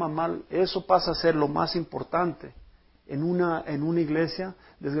eso forma mal, eso pasa a ser lo más importante en una iglesia,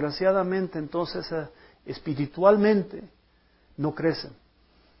 desgraciadamente entonces espiritualmente no crecen.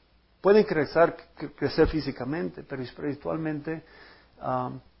 Pueden crecer físicamente, pero espiritualmente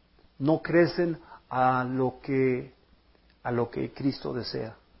no crecen a lo que Cristo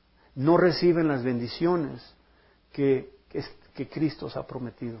desea. No reciben las bendiciones que Cristo os ha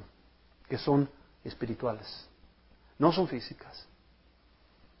prometido, que son espirituales, no son físicas.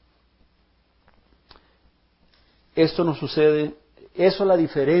 Esto nos sucede, eso es la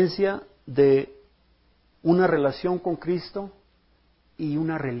diferencia de una relación con Cristo y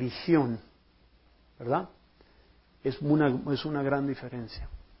una religión, ¿verdad? Es una gran diferencia.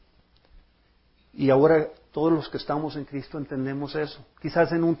 Y ahora todos los que estamos en Cristo entendemos eso.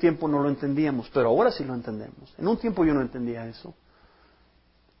 Quizás en un tiempo no lo entendíamos, pero ahora sí lo entendemos. En un tiempo yo no entendía eso.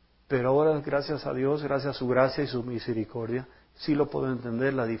 Pero ahora, gracias a Dios, gracias a su gracia y su misericordia, sí lo puedo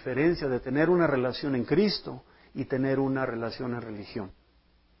entender, la diferencia de tener una relación en Cristo y tener una relación en religión.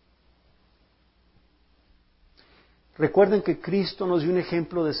 Recuerden que Cristo nos dio un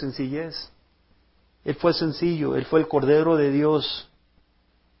ejemplo de sencillez. Él fue sencillo, Él fue el Cordero de Dios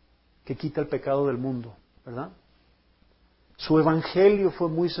que quita el pecado del mundo, ¿verdad? Su evangelio fue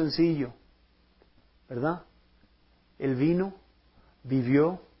muy sencillo, ¿verdad? Él vino,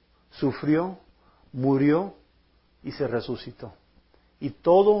 vivió, sufrió, murió y se resucitó. Y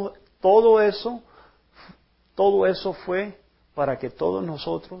todo eso fue para que todos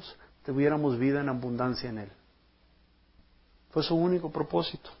nosotros tuviéramos vida en abundancia en Él. Fue su único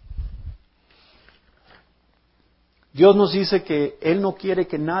propósito. Dios nos dice que Él no quiere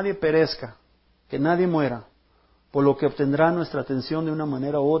que nadie perezca, que nadie muera, por lo que obtendrá nuestra atención de una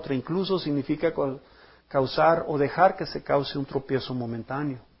manera u otra. Incluso significa causar o dejar que se cause un tropiezo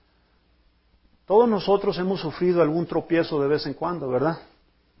momentáneo. Todos nosotros hemos sufrido algún tropiezo de vez en cuando, ¿verdad?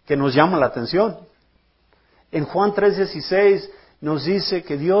 Que nos llama la atención. En Juan 3:16 nos dice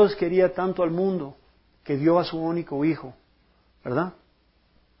que Dios quería tanto al mundo que dio a su único Hijo, ¿verdad?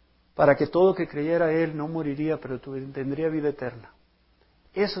 Para que todo que creyera Él no moriría, pero tendría vida eterna.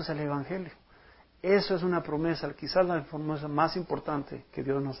 Eso es el Evangelio. Eso es una promesa, quizás la promesa más importante que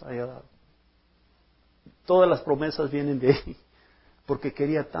Dios nos haya dado. Todas las promesas vienen de ahí, porque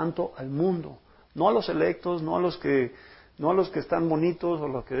quería tanto al mundo, no a los electos, no a los que están bonitos, o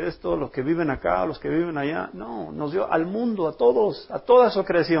los que esto, los que viven acá, o los que viven allá. No, nos dio al mundo, a todos, a toda su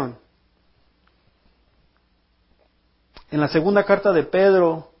creación. En la segunda carta de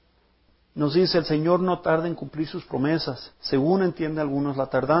Pedro nos dice, el Señor no tarda en cumplir sus promesas, según entiende algunos la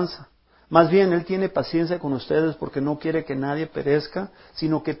tardanza. Más bien, Él tiene paciencia con ustedes porque no quiere que nadie perezca,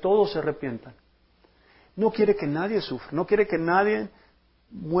 sino que todos se arrepientan. No quiere que nadie sufra, no quiere que nadie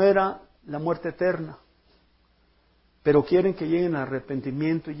muera la muerte eterna, pero quieren que lleguen al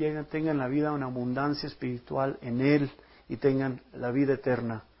arrepentimiento y tengan la vida en abundancia espiritual en Él y tengan la vida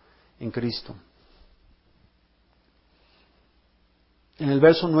eterna en Cristo. En el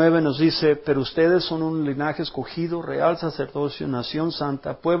verso 9 nos dice, pero ustedes son un linaje escogido, real sacerdocio, nación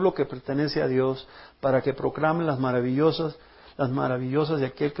santa, pueblo que pertenece a Dios, para que proclamen las maravillosas de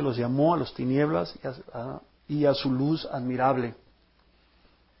aquel que los llamó a las tinieblas y a su luz admirable.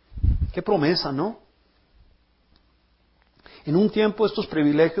 Qué promesa, ¿no? En un tiempo estos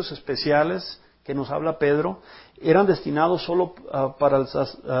privilegios especiales que nos habla Pedro eran destinados solo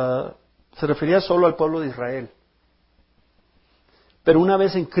se refería solo al pueblo de Israel. Pero una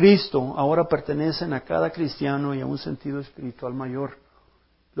vez en Cristo, ahora pertenecen a cada cristiano y a un sentido espiritual mayor.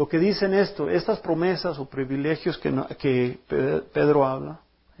 Lo que dicen estas promesas o privilegios que Pedro habla,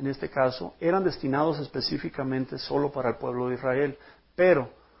 en este caso, eran destinados específicamente solo para el pueblo de Israel. Pero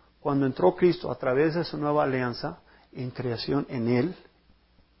cuando entró Cristo a través de su nueva alianza, en creación en Él,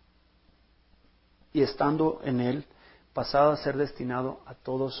 y estando en Él, pasaba a ser destinado a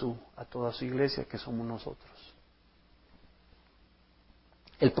toda su iglesia, que somos nosotros.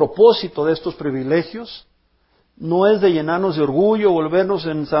 El propósito de estos privilegios no es de llenarnos de orgullo, volvernos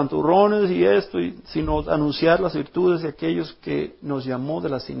en santurrones sino anunciar las virtudes de aquellos que nos llamó de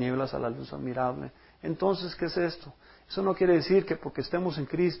las tinieblas a la luz admirable. Entonces, ¿qué es esto? Eso no quiere decir que porque estemos en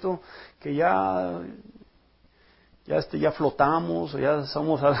Cristo, que ya flotamos, o ya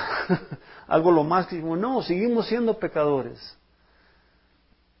somos algo lo máximo. No, seguimos siendo pecadores.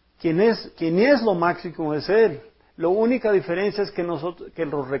 Quien es lo máximo es Él. La única diferencia es que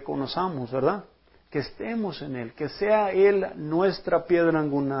lo reconozcamos, ¿verdad? Que estemos en Él, que sea Él nuestra piedra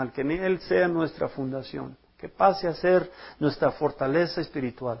angular, que Él sea nuestra fundación, que pase a ser nuestra fortaleza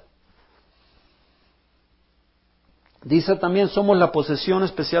espiritual. Dice también, somos la posesión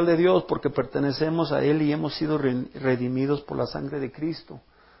especial de Dios porque pertenecemos a Él y hemos sido redimidos por la sangre de Cristo.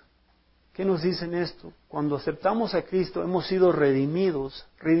 ¿Qué nos dicen esto? Cuando aceptamos a Cristo hemos sido redimidos.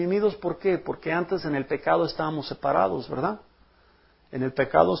 ¿Redimidos por qué? Porque antes en el pecado estábamos separados, ¿verdad? En el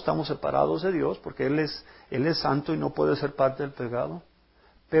pecado estamos separados de Dios porque Él es santo y no puede ser parte del pecado.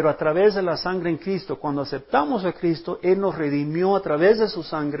 Pero a través de la sangre en Cristo, cuando aceptamos a Cristo, Él nos redimió a través de su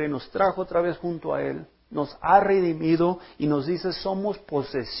sangre, nos trajo otra vez junto a Él, nos ha redimido y nos dice somos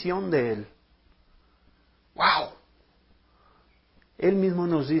posesión de Él. ¡Wow! Él mismo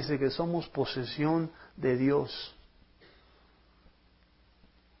nos dice que somos posesión de Dios.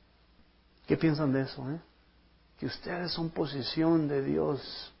 ¿Qué piensan de eso? Que ustedes son posesión de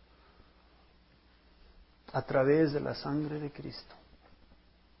Dios a través de la sangre de Cristo.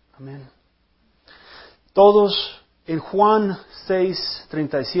 Amén. Todos, en Juan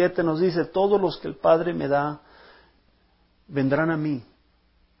 6:37 nos dice, todos los que el Padre me da, vendrán a mí.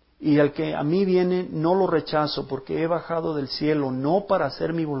 Y al que a mí viene, no lo rechazo, porque he bajado del cielo, no para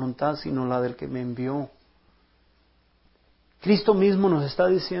hacer mi voluntad, sino la del que me envió. Cristo mismo nos está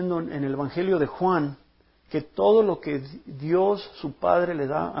diciendo en el Evangelio de Juan, que todo lo que Dios, su Padre, le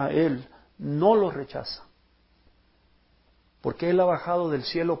da a Él, no lo rechaza. Porque Él ha bajado del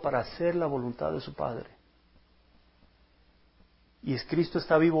cielo para hacer la voluntad de su Padre. ¿Y Cristo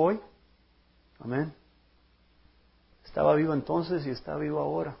está vivo hoy? Amén. Estaba vivo entonces y está vivo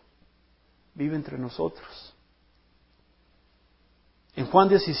ahora. Vive entre nosotros. En Juan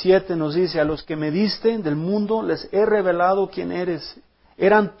 17 nos dice, a los que me diste del mundo les he revelado quién eres.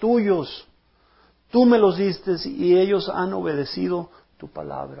 Eran tuyos. Tú me los diste y ellos han obedecido tu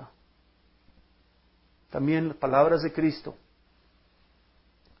palabra. También las palabras de Cristo.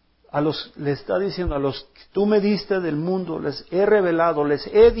 Le está diciendo, a los que tú me diste del mundo les he revelado, les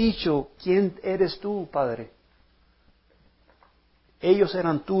he dicho quién eres tú, Padre. Ellos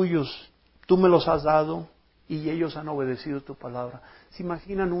eran tuyos, tú me los has dado y ellos han obedecido tu palabra. ¿Se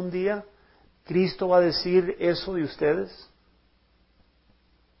imaginan un día Cristo va a decir eso de ustedes?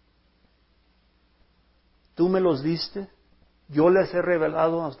 Tú me los diste, yo les he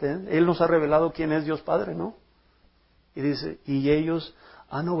revelado a ustedes, Él nos ha revelado quién es Dios Padre, ¿no? Y dice, y ellos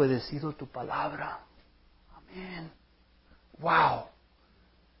han obedecido tu palabra. Amén. ¡Wow!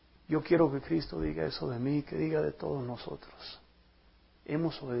 Yo quiero que Cristo diga eso de mí, que diga de todos nosotros.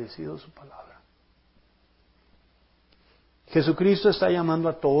 Hemos obedecido su palabra. Jesucristo está llamando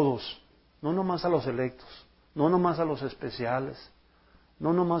a todos, no nomás a los electos, no nomás a los especiales,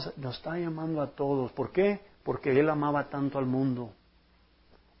 no nomás, nos está llamando a todos. ¿Por qué? Porque Él amaba tanto al mundo.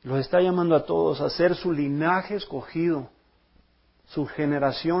 Los está llamando a todos a ser su linaje escogido, su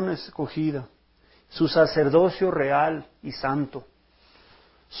generación escogida, su sacerdocio real y santo.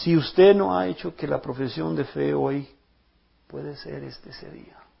 Si usted no ha hecho que la profesión de fe hoy, puede ser ese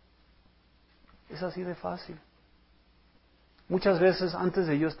día. Es así de fácil. Muchas veces antes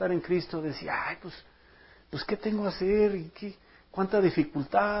de yo estar en Cristo decía, ay, pues ¿qué tengo que hacer? ¿Y cuánta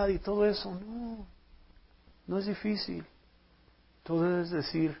dificultad y todo eso? No es difícil. Todo es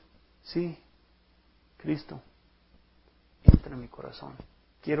decir, sí, Cristo, entra en mi corazón.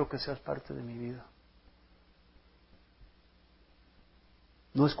 Quiero que seas parte de mi vida.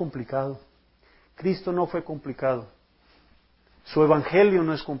 No es complicado. Cristo no fue complicado. Su evangelio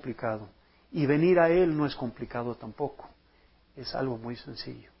no es complicado. Y venir a Él no es complicado tampoco. Es algo muy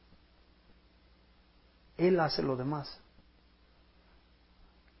sencillo. Él hace lo demás.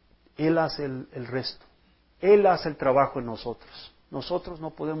 Él hace el resto. Él hace el trabajo en nosotros. Nosotros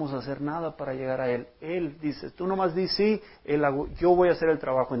no podemos hacer nada para llegar a Él. Él dice, tú nomás di sí, yo voy a hacer el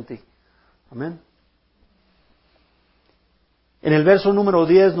trabajo en ti. Amén. En el verso número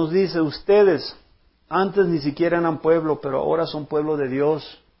 10 nos dice, ustedes antes ni siquiera eran pueblo, pero ahora son pueblo de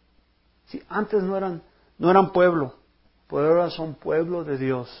Dios. Sí, antes no eran pueblo, pero ahora son pueblo de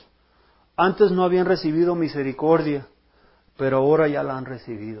Dios. Antes no habían recibido misericordia, pero ahora ya la han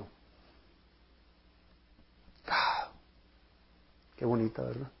recibido. Qué bonita,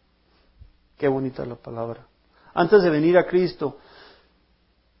 ¿verdad? Qué bonita es la palabra. Antes de venir a Cristo,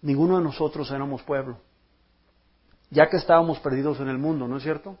 ninguno de nosotros éramos pueblo. Ya que estábamos perdidos en el mundo, ¿no es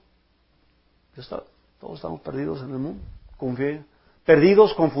cierto? Todos estamos perdidos en el mundo.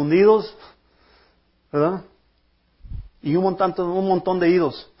 Perdidos, confundidos, ¿verdad? Y un montón de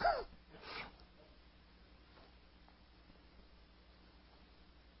idos.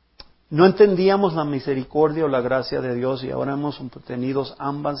 No entendíamos la misericordia o la gracia de Dios y ahora hemos obtenido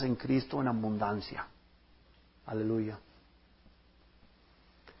ambas en Cristo en abundancia. Aleluya.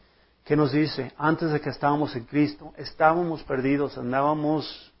 ¿Qué nos dice? Antes de que estábamos en Cristo, estábamos perdidos,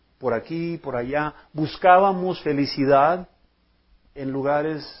 andábamos por aquí, por allá, buscábamos felicidad en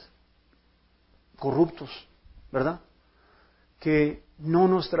lugares corruptos, ¿verdad? Que no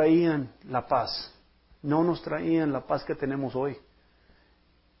nos traían la paz, no nos traían la paz que tenemos hoy.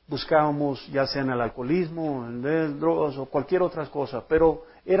 Buscábamos ya sea en el alcoholismo, en drogas o cualquier otra cosa, pero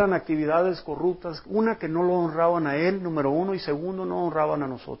eran actividades corruptas, una que no lo honraban a Él, número uno, y segundo, no honraban a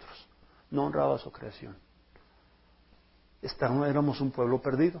nosotros, no honraba a su creación. Éramos un pueblo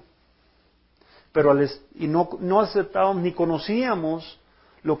perdido. Pero no aceptábamos ni conocíamos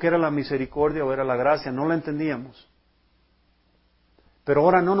lo que era la misericordia o era la gracia, no la entendíamos. Pero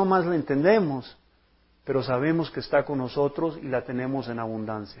ahora no nomás la entendemos, pero sabemos que está con nosotros y la tenemos en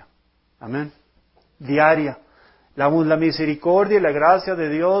abundancia. Amén. Diaria. La misericordia y la gracia de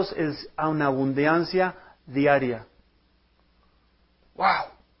Dios es a una abundancia diaria. ¡Wow!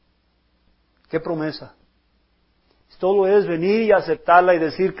 ¡Qué promesa! Todo es venir y aceptarla y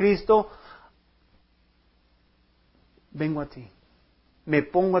decir, Cristo, vengo a ti. Me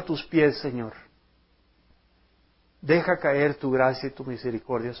pongo a tus pies, Señor. Deja caer tu gracia y tu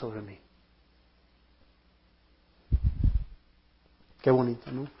misericordia sobre mí. Qué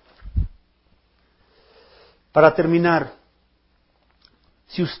bonito, ¿no? Para terminar,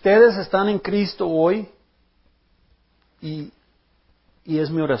 si ustedes están en Cristo hoy, y es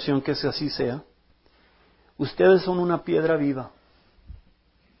mi oración que así sea, ustedes son una piedra viva,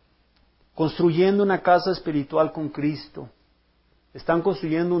 construyendo una casa espiritual con Cristo. Están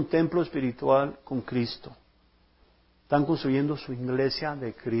construyendo un templo espiritual con Cristo. Están construyendo su iglesia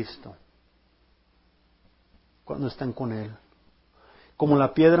de Cristo cuando están con Él. Como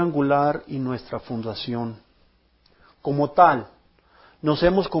la piedra angular y nuestra fundación. Como tal, nos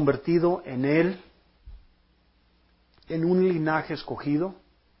hemos convertido en Él, en un linaje escogido,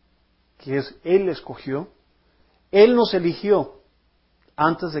 que es Él escogió. Él nos eligió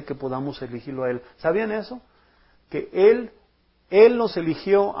antes de que podamos elegirlo a Él. ¿Sabían eso? Que Él nos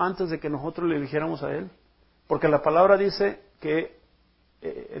eligió antes de que nosotros le eligiéramos a Él. Porque la palabra dice que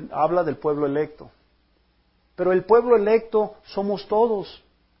habla del pueblo electo. Pero el pueblo electo somos todos.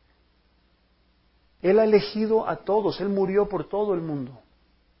 Él ha elegido a todos. Él murió por todo el mundo.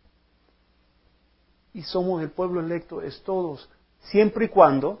 Y somos el pueblo electo, es todos. Siempre y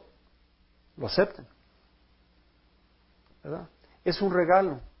cuando lo acepten. ¿Verdad? Es un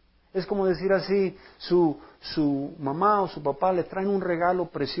regalo. Es como decir así, su mamá o su papá le traen un regalo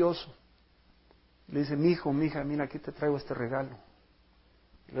precioso. Le dice, mi hijo, mi hija, mira, aquí te traigo este regalo.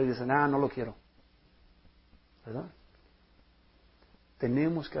 Y le dicen, no lo quiero. ¿Verdad?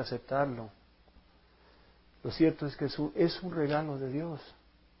 Tenemos que aceptarlo. Lo cierto es que es un regalo de Dios.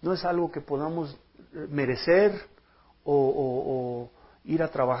 No es algo que podamos merecer o ir a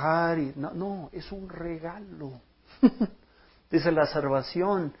trabajar. No, es un regalo. Dice, la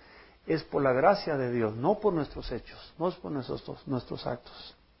salvación es por la gracia de Dios, no por nuestros hechos, no es por nuestros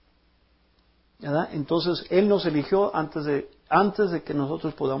actos. ¿Verdad? Entonces, Él nos eligió antes de que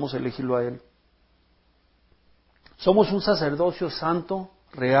nosotros podamos elegirlo a Él. Somos un sacerdocio santo,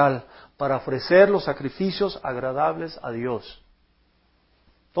 real, para ofrecer los sacrificios agradables a Dios.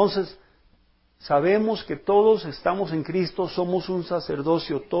 Entonces, sabemos que todos estamos en Cristo, somos un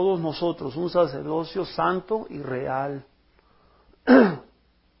sacerdocio, todos nosotros, un sacerdocio santo y real.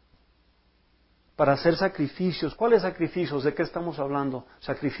 Para hacer sacrificios. ¿Cuáles sacrificios? ¿De qué estamos hablando?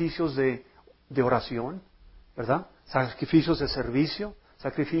 Sacrificios de oración, ¿verdad? Sacrificios de servicio,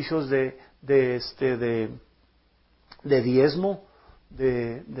 sacrificios de diezmo,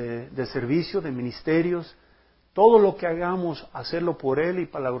 de servicio, de ministerios. Todo lo que hagamos, hacerlo por Él y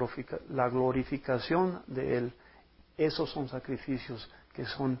para la glorificación de Él. Esos son sacrificios que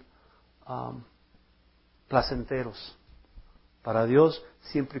son placenteros para Dios,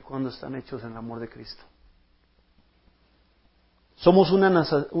 siempre y cuando están hechos en el amor de Cristo. Somos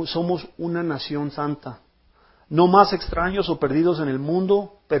una nación santa, no más extraños o perdidos en el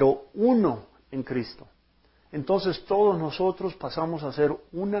mundo, pero uno en Cristo. Entonces todos nosotros pasamos a ser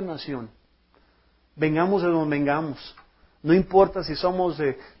una nación. Vengamos de donde vengamos. No importa si somos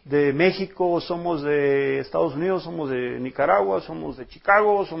de México, somos de Estados Unidos, somos de Nicaragua, somos de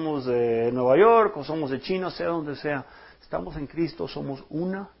Chicago, somos de Nueva York, o somos de China, sea donde sea. Estamos en Cristo, somos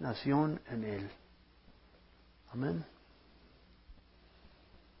una nación en Él. Amén.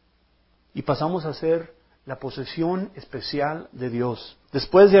 Y pasamos a ser la posesión especial de Dios.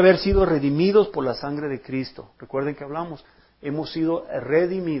 Después de haber sido redimidos por la sangre de Cristo. Recuerden que hablamos, hemos sido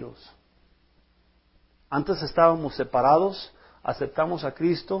redimidos. Antes estábamos separados, aceptamos a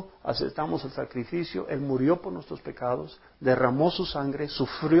Cristo, aceptamos el sacrificio, Él murió por nuestros pecados, derramó su sangre,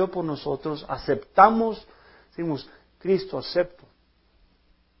 sufrió por nosotros, aceptamos, decimos, Cristo, acepto.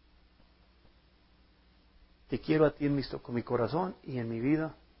 Te quiero a ti con mi corazón y en mi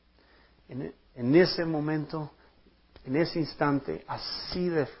vida. En ese momento, en ese instante, así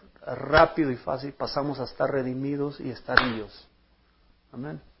de rápido y fácil, pasamos a estar redimidos y estar en Dios.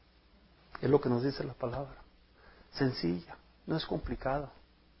 Amén. Es lo que nos dice la palabra. Sencilla, no es complicado.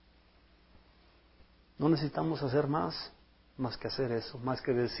 No necesitamos hacer más que hacer eso, más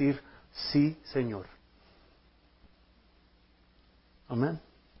que decir, sí, Señor. Amén.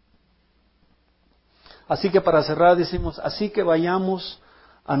 Así que para cerrar decimos, así que vayamos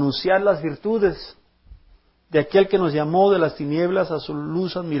a anunciar las virtudes de aquel que nos llamó de las tinieblas a su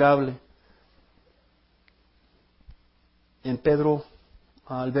luz admirable. En Pedro,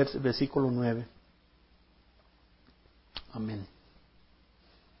 al versículo 9. Amén.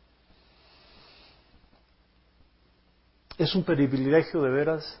 Es un privilegio de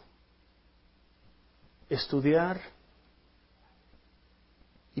veras estudiar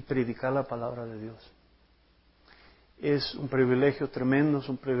y predicar la palabra de Dios. Es un privilegio tremendo, es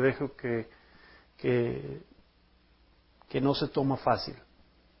un privilegio que no se toma fácil,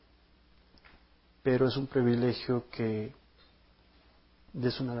 pero es un privilegio que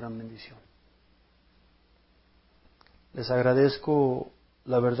es una gran bendición. Les agradezco,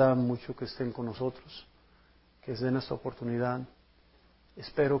 la verdad, mucho que estén con nosotros, que se den esta oportunidad.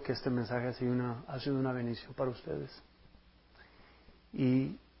 Espero que este mensaje ha sido una bendición para ustedes.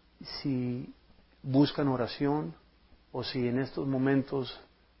 Y si buscan oración, o si en estos momentos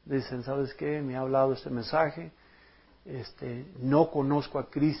dicen, ¿sabes qué? Me ha hablado este mensaje, no conozco a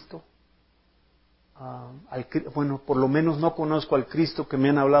Cristo, bueno, por lo menos no conozco al Cristo que me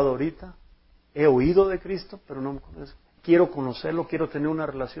han hablado ahorita. He oído de Cristo, pero no me conozco. Quiero conocerlo, quiero tener una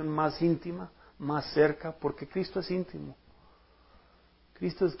relación más íntima, más cerca, porque Cristo es íntimo.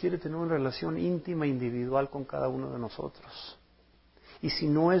 Cristo quiere tener una relación íntima, individual con cada uno de nosotros. Y si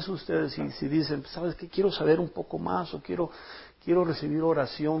no es ustedes, si dicen, ¿sabes qué? Quiero saber un poco más, o quiero recibir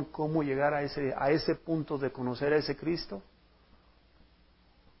oración, cómo llegar a ese punto de conocer a ese Cristo,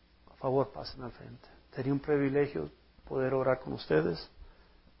 por favor, pasen al frente. Sería un privilegio poder orar con ustedes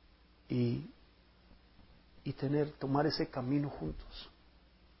y tomar ese camino juntos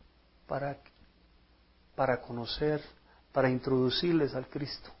para conocer, para introducirles al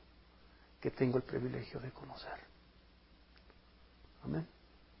Cristo que tengo el privilegio de conocer. Amén.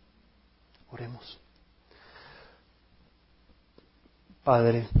 Oremos.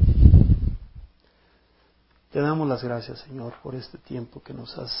 Padre, te damos las gracias, Señor, por este tiempo que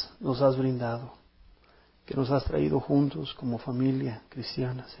nos has brindado, que nos has traído juntos como familia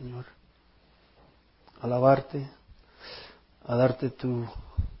cristiana, Señor. Alabarte, a darte tu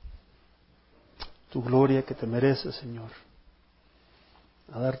gloria que te mereces, Señor.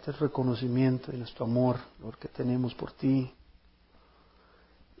 A darte el reconocimiento y nuestro amor, Lord, que tenemos por ti.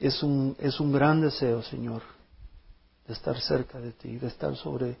 Es un gran deseo, Señor, de estar cerca de ti, de estar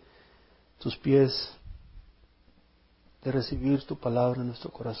sobre tus pies, de recibir tu palabra en nuestro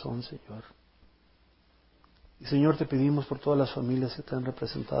corazón, Señor. Y, Señor, te pedimos por todas las familias que están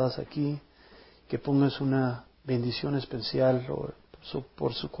representadas aquí, que pongas una bendición especial, Lord,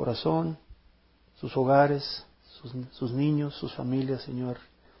 por su corazón, sus hogares, sus niños, sus familias, Señor.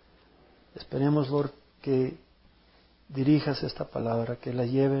 Esperemos, Lord, que dirijas esta palabra, que la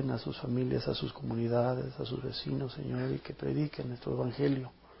lleven a sus familias, a sus comunidades, a sus vecinos, Señor, y que prediquen nuestro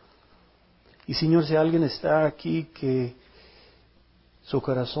evangelio. Y, Señor, si alguien está aquí que su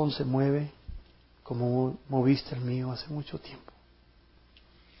corazón se mueve como moviste el mío hace mucho tiempo,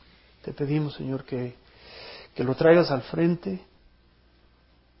 te pedimos, Señor, que lo traigas al frente,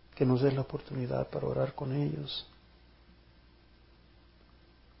 que nos des la oportunidad para orar con ellos,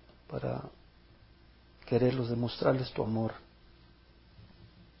 para quererlos, demostrarles tu amor.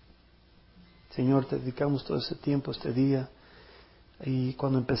 Señor, te dedicamos todo este tiempo, este día, y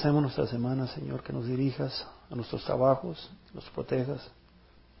cuando empecemos nuestra semana, Señor, que nos dirijas a nuestros trabajos, nos protejas.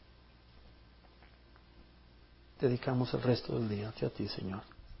 Dedicamos el resto del día hacia ti, Señor.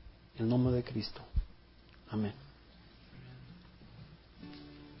 En el nombre de Cristo. Amén.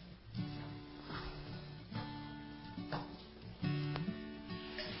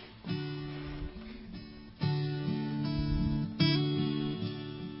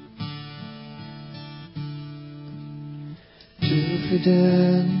 Tu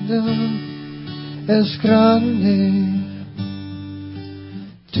fidelidad es grande,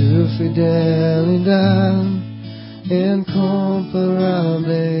 tu fidelidad incomparable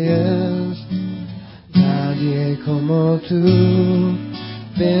es. Nadie como tú,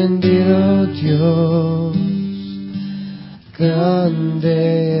 bendito Dios,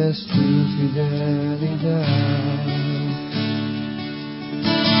 grande es tu fidelidad.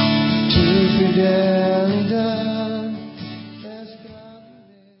 Tu fidelidad es grande.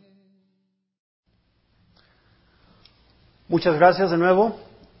 Muchas gracias de nuevo.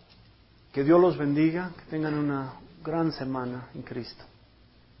 Que Dios los bendiga, que tengan una gran semana en Cristo.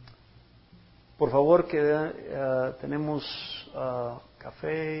 Por favor, que tenemos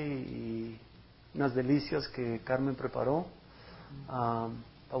café y unas delicias que Carmen preparó. Por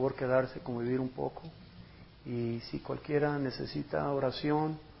favor, quedarse, convivir un poco. Y si cualquiera necesita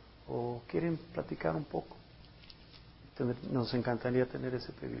oración o quieren platicar un poco, nos encantaría tener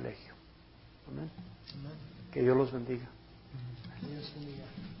ese privilegio. Amén. Que Dios los bendiga. Dios bendiga.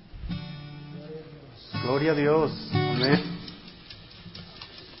 Gloria a Dios. Amén.